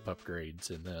whip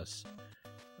upgrades in this.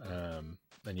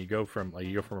 And you go from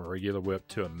a regular whip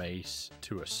to a mace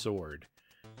to a sword.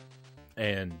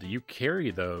 And you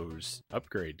carry those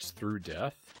upgrades through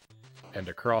death and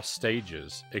across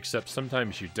stages, except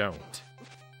sometimes you don't.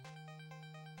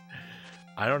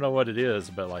 I don't know what it is,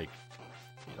 but like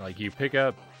you pick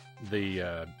up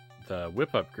the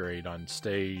whip upgrade on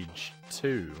stage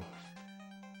 2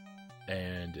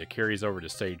 and it carries over to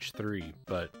stage 3,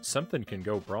 but something can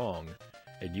go wrong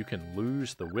and you can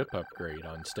lose the whip upgrade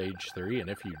on stage 3, and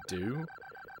if you do,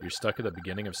 you're stuck at the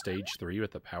beginning of stage 3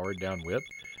 with the powered down whip.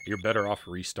 You're better off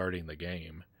restarting the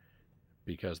game,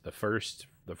 because the first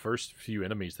few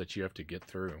enemies that you have to get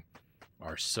through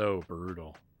are so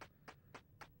brutal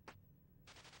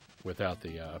without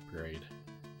the upgrade.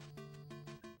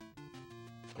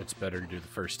 It's better to do the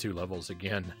first 2 levels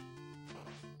again.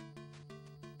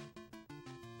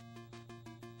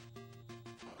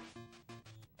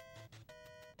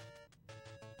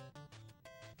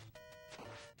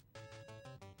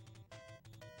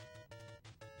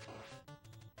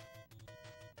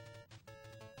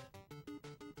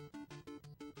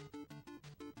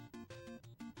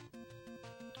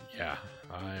 Yeah,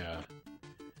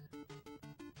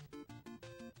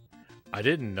 I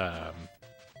didn't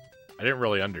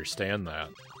really understand that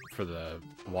for the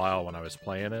while when I was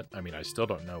playing it. I mean, I still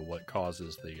don't know what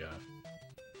causes the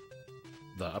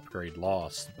upgrade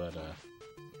loss, but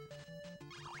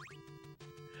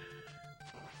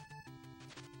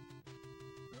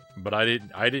I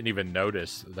didn't even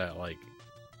notice that, like,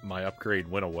 my upgrade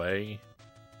went away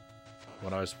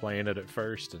when I was playing it at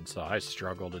first, and so I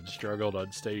struggled and struggled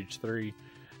on stage 3.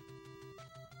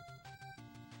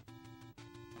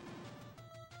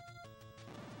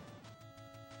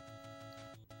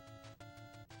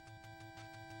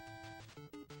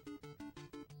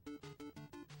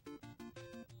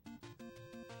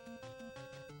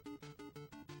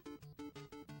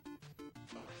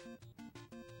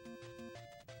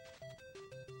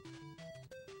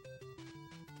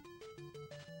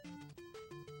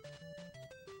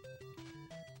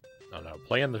 I don't know,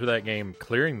 playing through that game,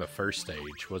 clearing the first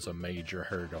stage was a major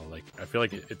hurdle. Like, I feel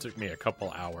like it took me a couple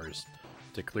hours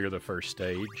to clear the first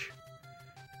stage.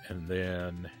 And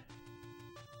then...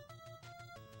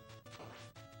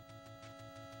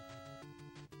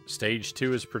 Stage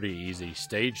 2 is pretty easy.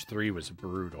 Stage 3 was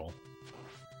brutal.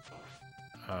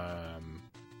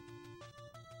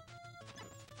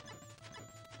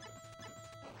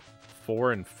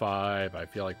 4 and 5, I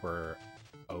feel like were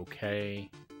okay.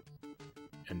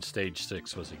 And stage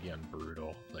 6 was again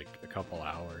brutal, like a couple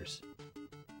hours.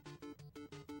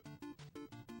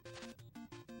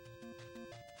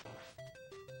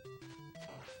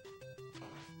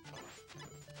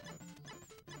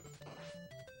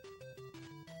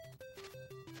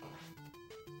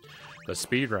 The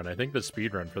speedrun, I think the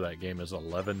speedrun for that game is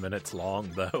 11 minutes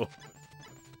long, though.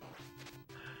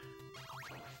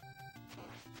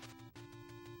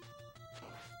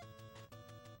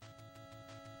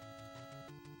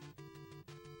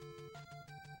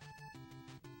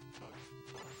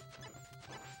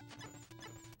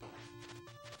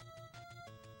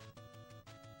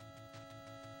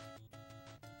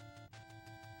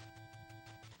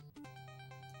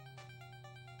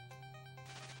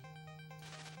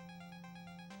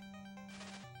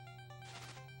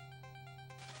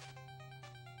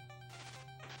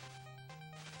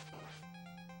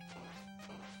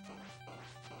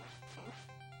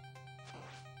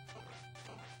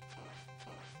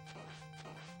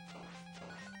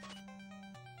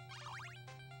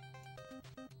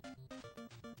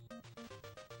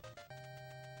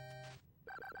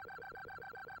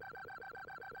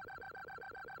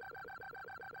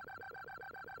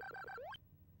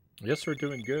 Yes, we're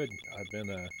doing good. I've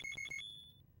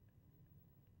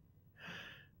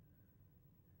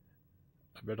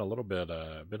been a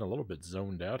little bit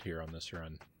zoned out here on this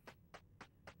run.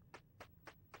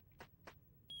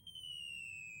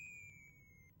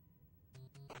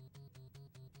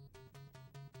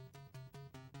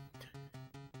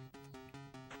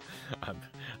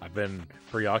 I've been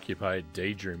preoccupied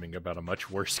daydreaming about a much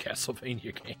worse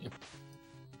Castlevania game.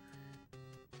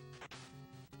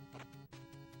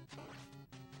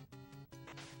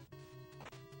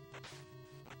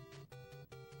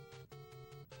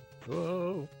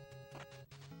 Whoa!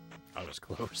 I was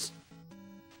close.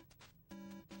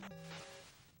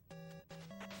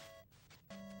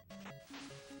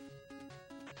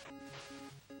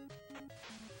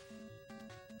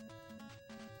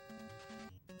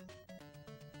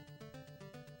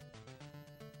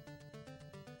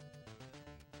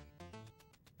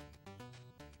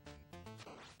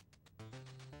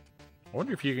 I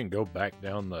wonder if you can go back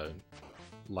down the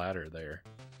ladder there.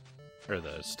 Or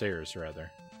the stairs,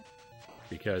 rather.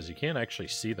 Because you can't actually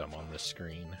see them on this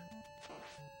screen.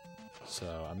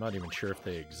 So I'm not even sure if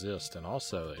they exist. And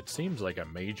also, it seems like a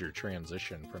major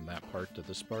transition from that part to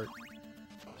this part.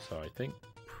 So I think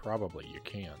probably you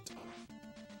can't.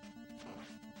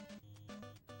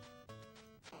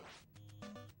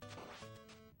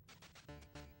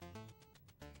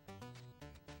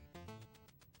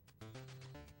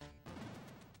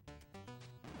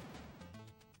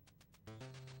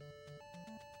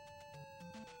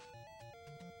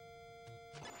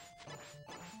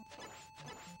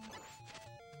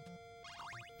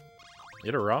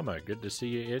 Itarama, good to see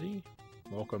you, Itty.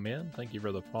 Welcome in. Thank you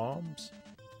for the palms.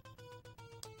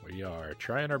 We are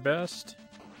trying our best.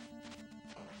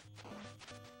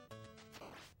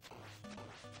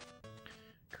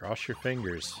 Cross your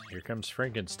fingers. Here comes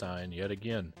Frankenstein yet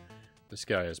again. This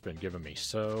guy has been giving me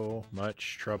so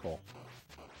much trouble.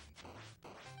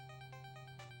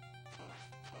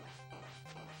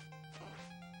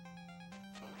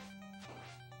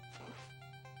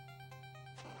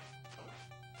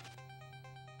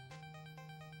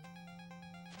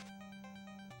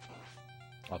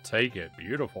 I'll take it.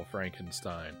 Beautiful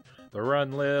Frankenstein. The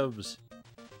run lives.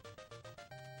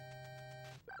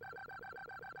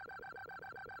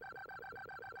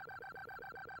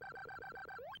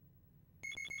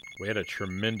 We had a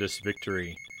tremendous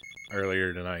victory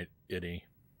earlier tonight, Itty,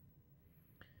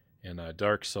 in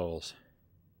Dark Souls.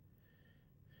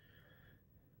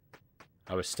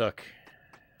 I was stuck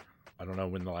I don't know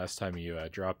when the last time you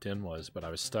dropped in was, but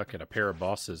I was stuck at a pair of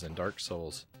bosses in Dark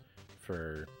Souls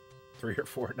for 3 or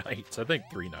 4 nights. I think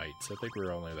 3 nights. I think we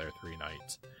were only there 3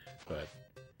 nights. But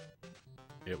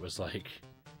it was like,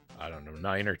 I don't know,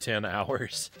 9 or 10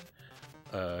 hours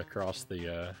across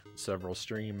the several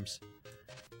streams.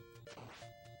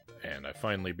 And I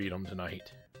finally beat them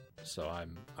tonight. So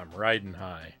I'm riding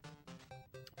high.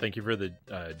 Thank you for the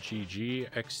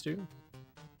GG X2.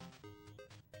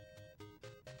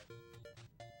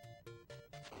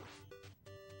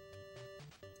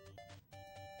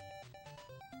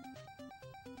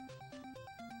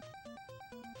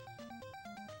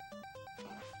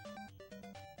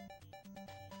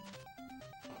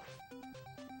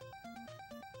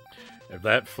 If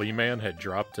that flea man had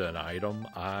dropped an item,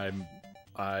 I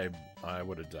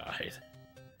would have died.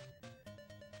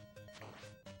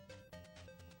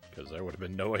 Because there would have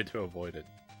been no way to avoid it.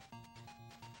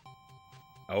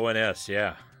 ONS,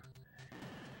 yeah.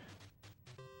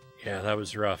 Yeah, that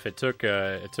was rough. It took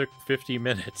 50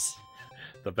 minutes.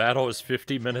 The battle was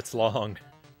 50 minutes long.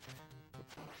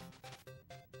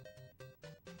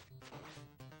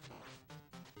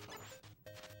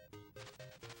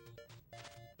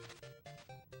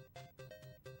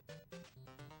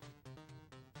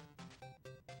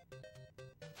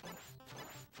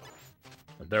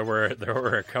 There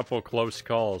were a couple close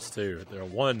calls too. There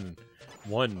one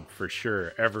for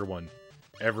sure. Everyone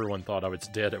thought I was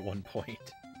dead at one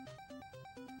point.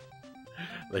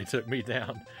 They took me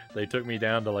down. They took me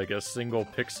down to like a single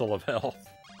pixel of health.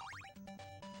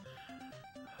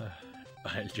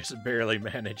 I just barely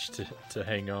managed to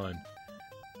hang on.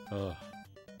 Oh.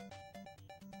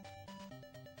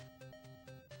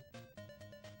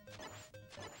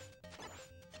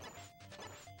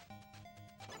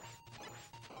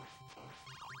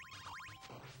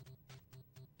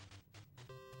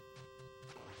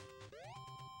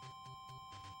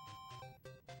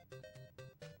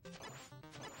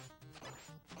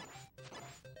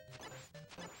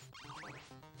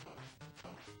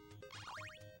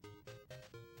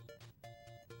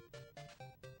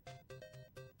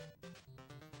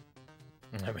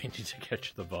 I may need to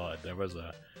catch the VOD. There was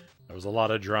a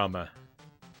lot of drama.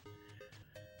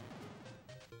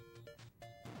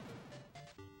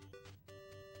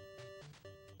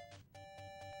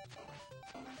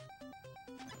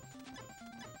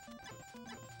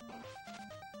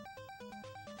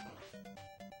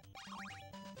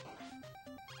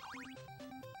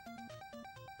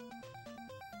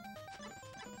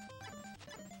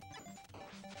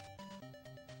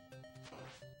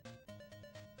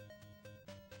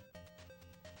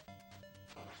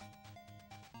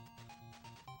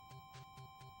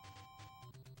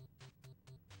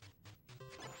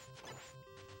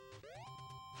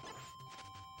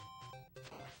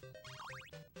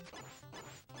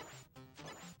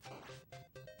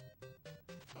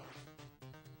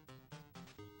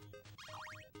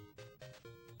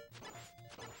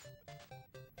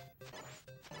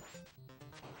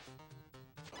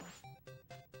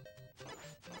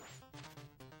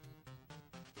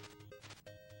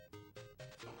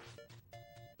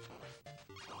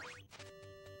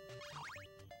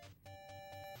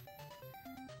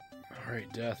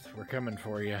 Alright, Death, we're coming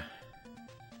for you.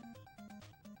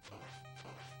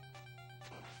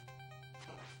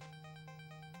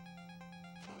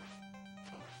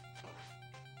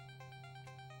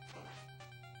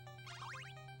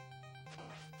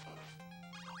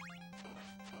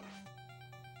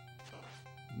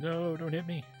 No, don't hit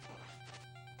me.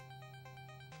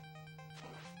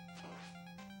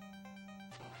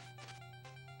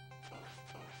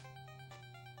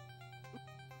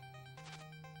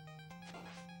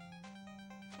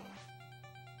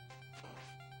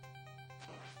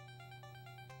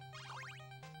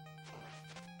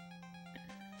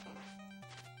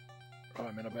 Oh,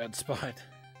 I'm in a bad spot.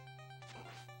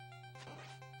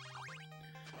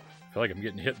 I feel like I'm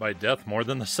getting hit by death more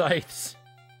than the scythes.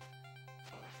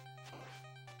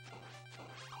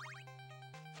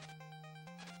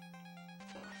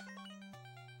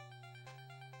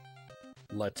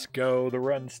 Let's go, the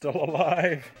run's still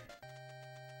alive.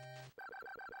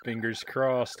 Fingers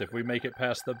crossed, if we make it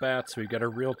past the bats, we've got a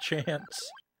real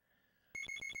chance.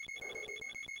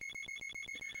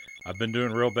 I've been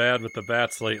doing real bad with the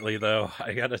bats lately, though,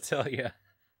 I gotta tell you.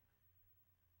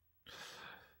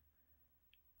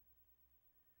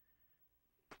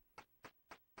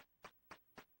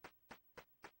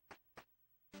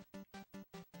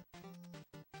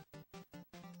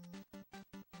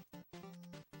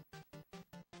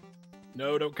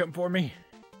 No, don't come for me.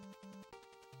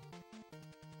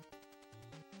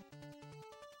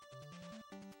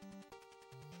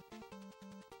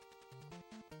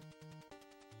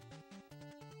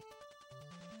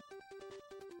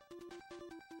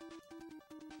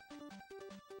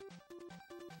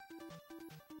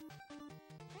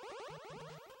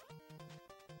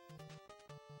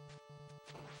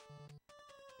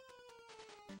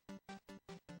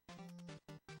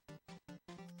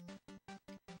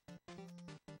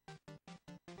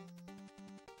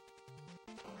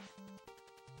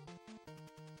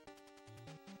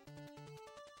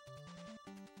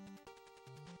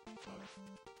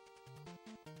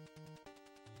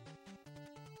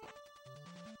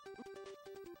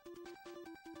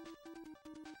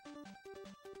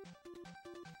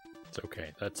 It's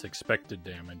okay. That's expected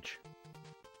damage.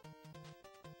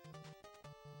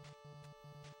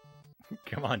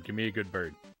 Come on, give me a good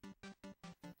bird.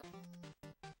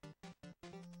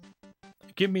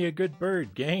 Give me a good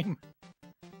bird, game.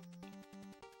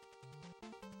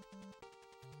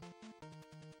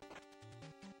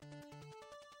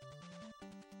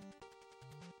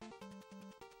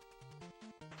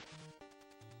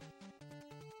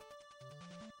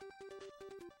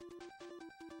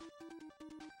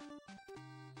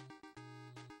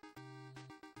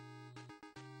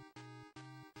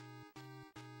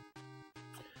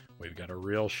 We've got a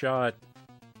real shot.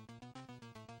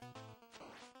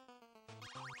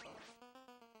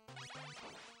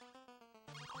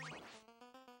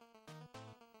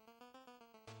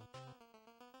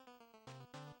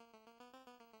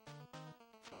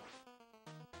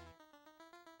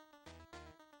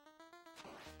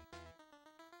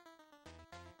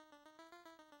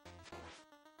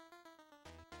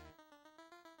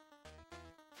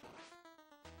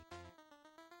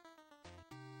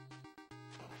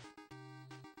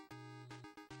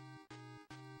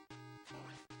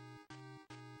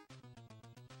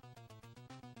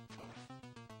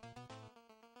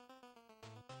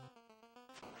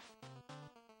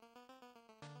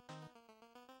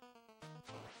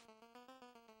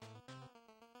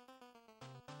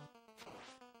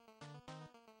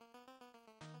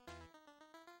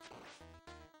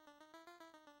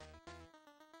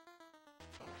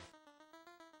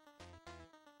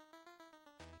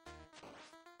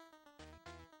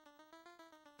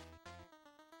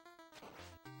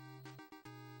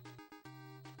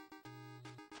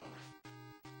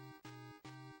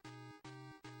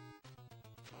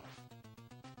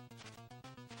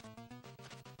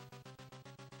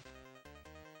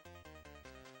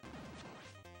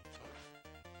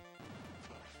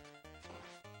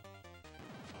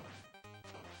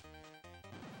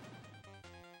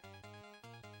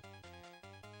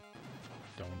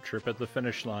 Don't trip at the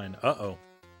finish line. Uh-oh.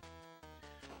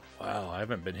 Wow, I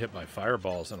haven't been hit by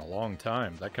fireballs in a long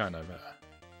time. That kind of...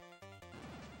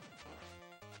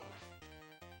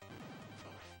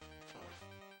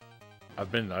 I've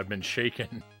been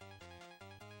shaken.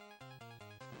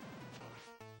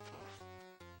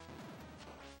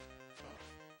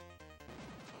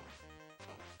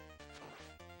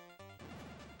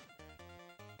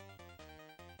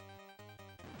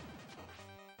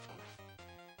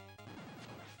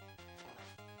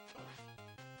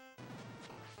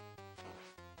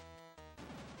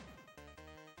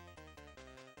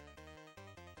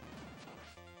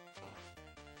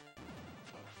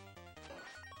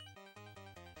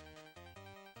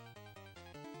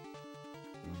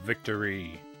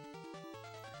 Victory.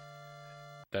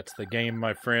 That's the game,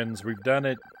 my friends. We've done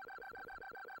it.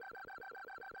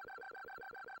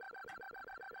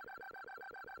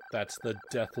 That's the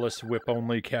deathless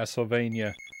whip-only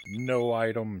Castlevania. No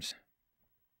items.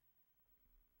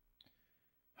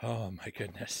 Oh my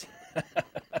goodness.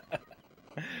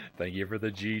 Thank you for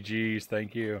the GGs.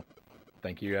 Thank you.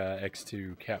 Thank you,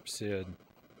 X2, Cap Sid.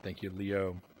 Thank you,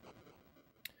 Leo.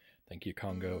 Thank you,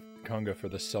 Congo for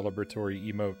the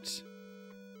celebratory emotes.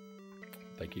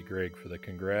 Thank you, Greg, for the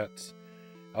congrats.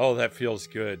 Oh, that feels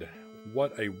good.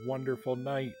 What a wonderful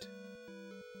night.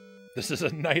 This is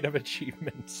a night of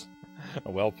achievements.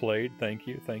 Well played. Thank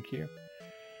you. Thank you.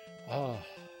 Oh,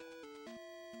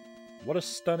 what a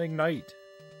stunning night.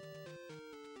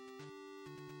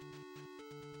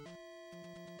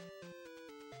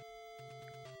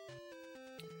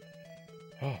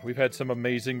 Oh, we've had some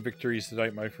amazing victories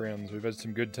tonight, my friends. We've had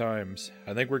some good times.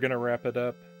 I think we're going to wrap it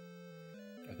up.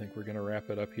 I think we're going to wrap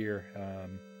it up here.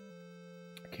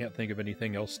 I can't think of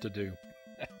anything else to do.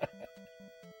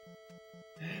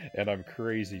 And I'm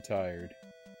crazy tired.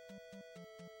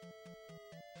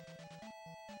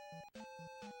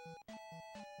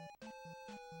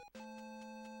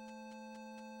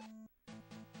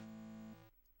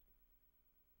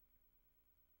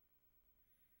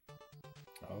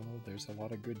 Oh, there's a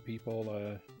lot of good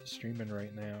people streaming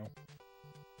right now.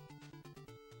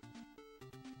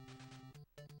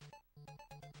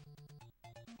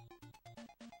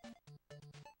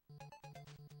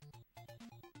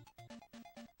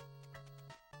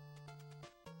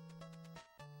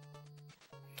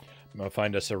 I'm gonna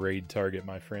find us a raid target,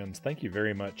 my friends. Thank you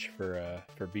very much for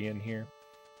being here,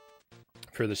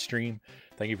 for the stream.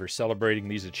 Thank you for celebrating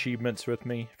these achievements with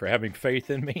me, for having faith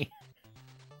in me.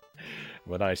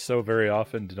 When I so very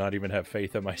often do not even have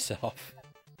faith in myself.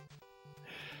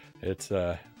 It's,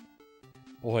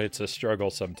 boy, it's a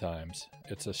struggle sometimes.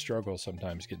 It's a struggle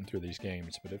sometimes getting through these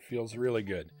games, but it feels really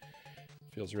good.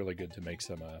 Feels really good to make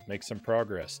some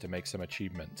progress, to make some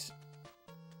achievements.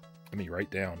 Let me write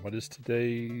down, what is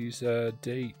today's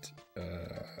date?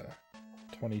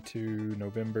 22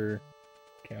 November,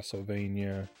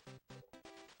 Castlevania.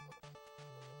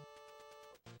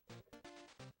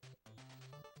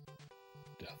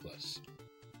 Deathless.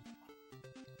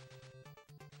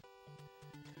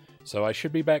 So I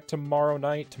should be back tomorrow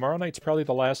night. Tomorrow night's probably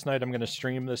the last night I'm going to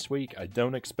stream this week. I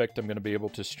don't expect I'm going to be able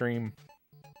to stream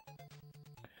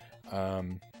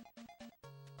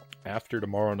after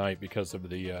tomorrow night because of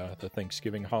the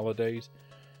Thanksgiving holidays.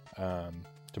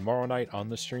 Tomorrow night on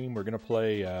the stream, we're going to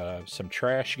play some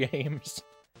trash games.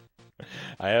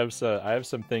 I have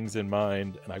some things in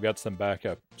mind, and I've got some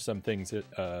things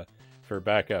for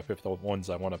backup if the ones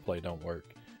I want to play don't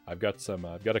work. I've got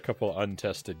a couple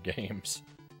untested games.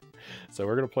 So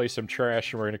we're going to play some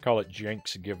trash, and we're going to call it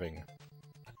Janksgiving.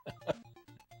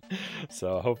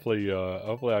 So hopefully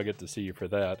I'll get to see you for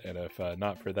that, and if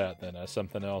not for that, then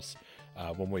something else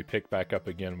when we pick back up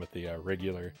again with the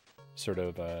regular sort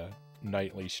of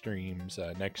nightly streams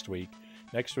next week.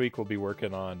 Next week we'll be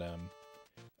working on,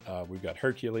 we've got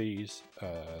Hercules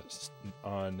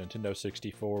on Nintendo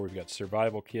 64, we've got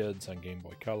Survival Kids on Game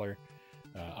Boy Color,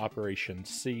 Operation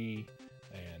C,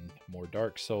 and more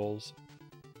Dark Souls.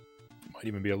 Might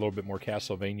even be a little bit more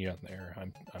Castlevania in there.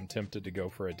 I'm tempted to go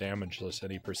for a damageless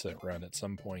 80% run at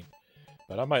some point,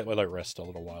 but I might let it rest a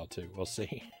little while too. We'll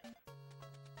see.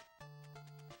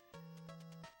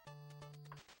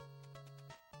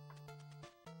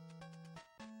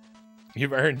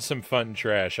 You've earned some fun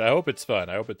trash. I hope it's fun.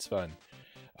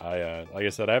 Like I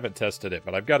said, I haven't tested it,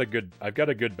 but I've got a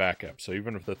good backup. So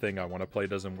even if the thing I want to play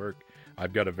doesn't work,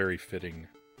 I've got a very fitting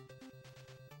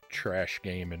trash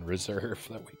game in reserve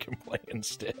that we can play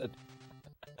instead.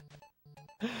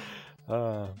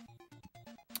 So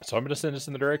I'm going to send us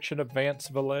in the direction of Vance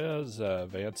Velez.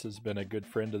 Vance has been a good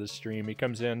friend of the stream. He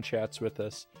comes in, chats with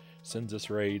us, sends us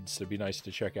raids. So it'd be nice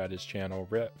to check out his channel.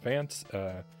 Vance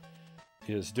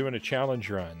is doing a challenge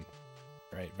run.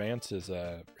 Right, Vance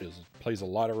plays a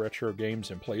lot of retro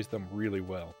games and plays them really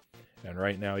well. And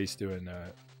right now he's doing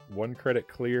 1 credit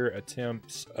clear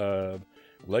attempts of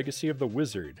Legacy of the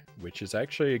Wizard, which is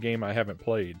actually a game I haven't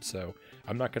played, so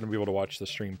I'm not going to be able to watch the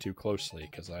stream too closely,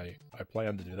 because I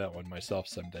plan to do that one myself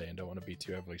someday and don't want to be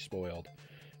too heavily spoiled.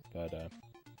 But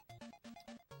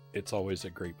it's always a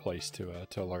great place to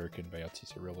lurk, and Vance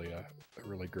is a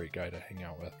really great guy to hang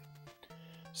out with.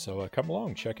 So come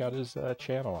along, check out his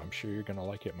channel. I'm sure you're going to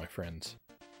like it, my friends.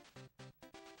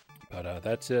 But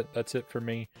that's it. That's it for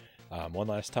me. One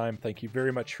last time, thank you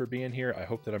very much for being here. I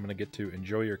hope that I'm going to get to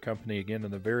enjoy your company again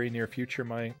in the very near future,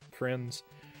 my friends.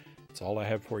 That's all I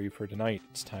have for you for tonight.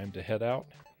 It's time to head out.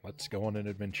 Let's go on an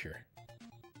adventure.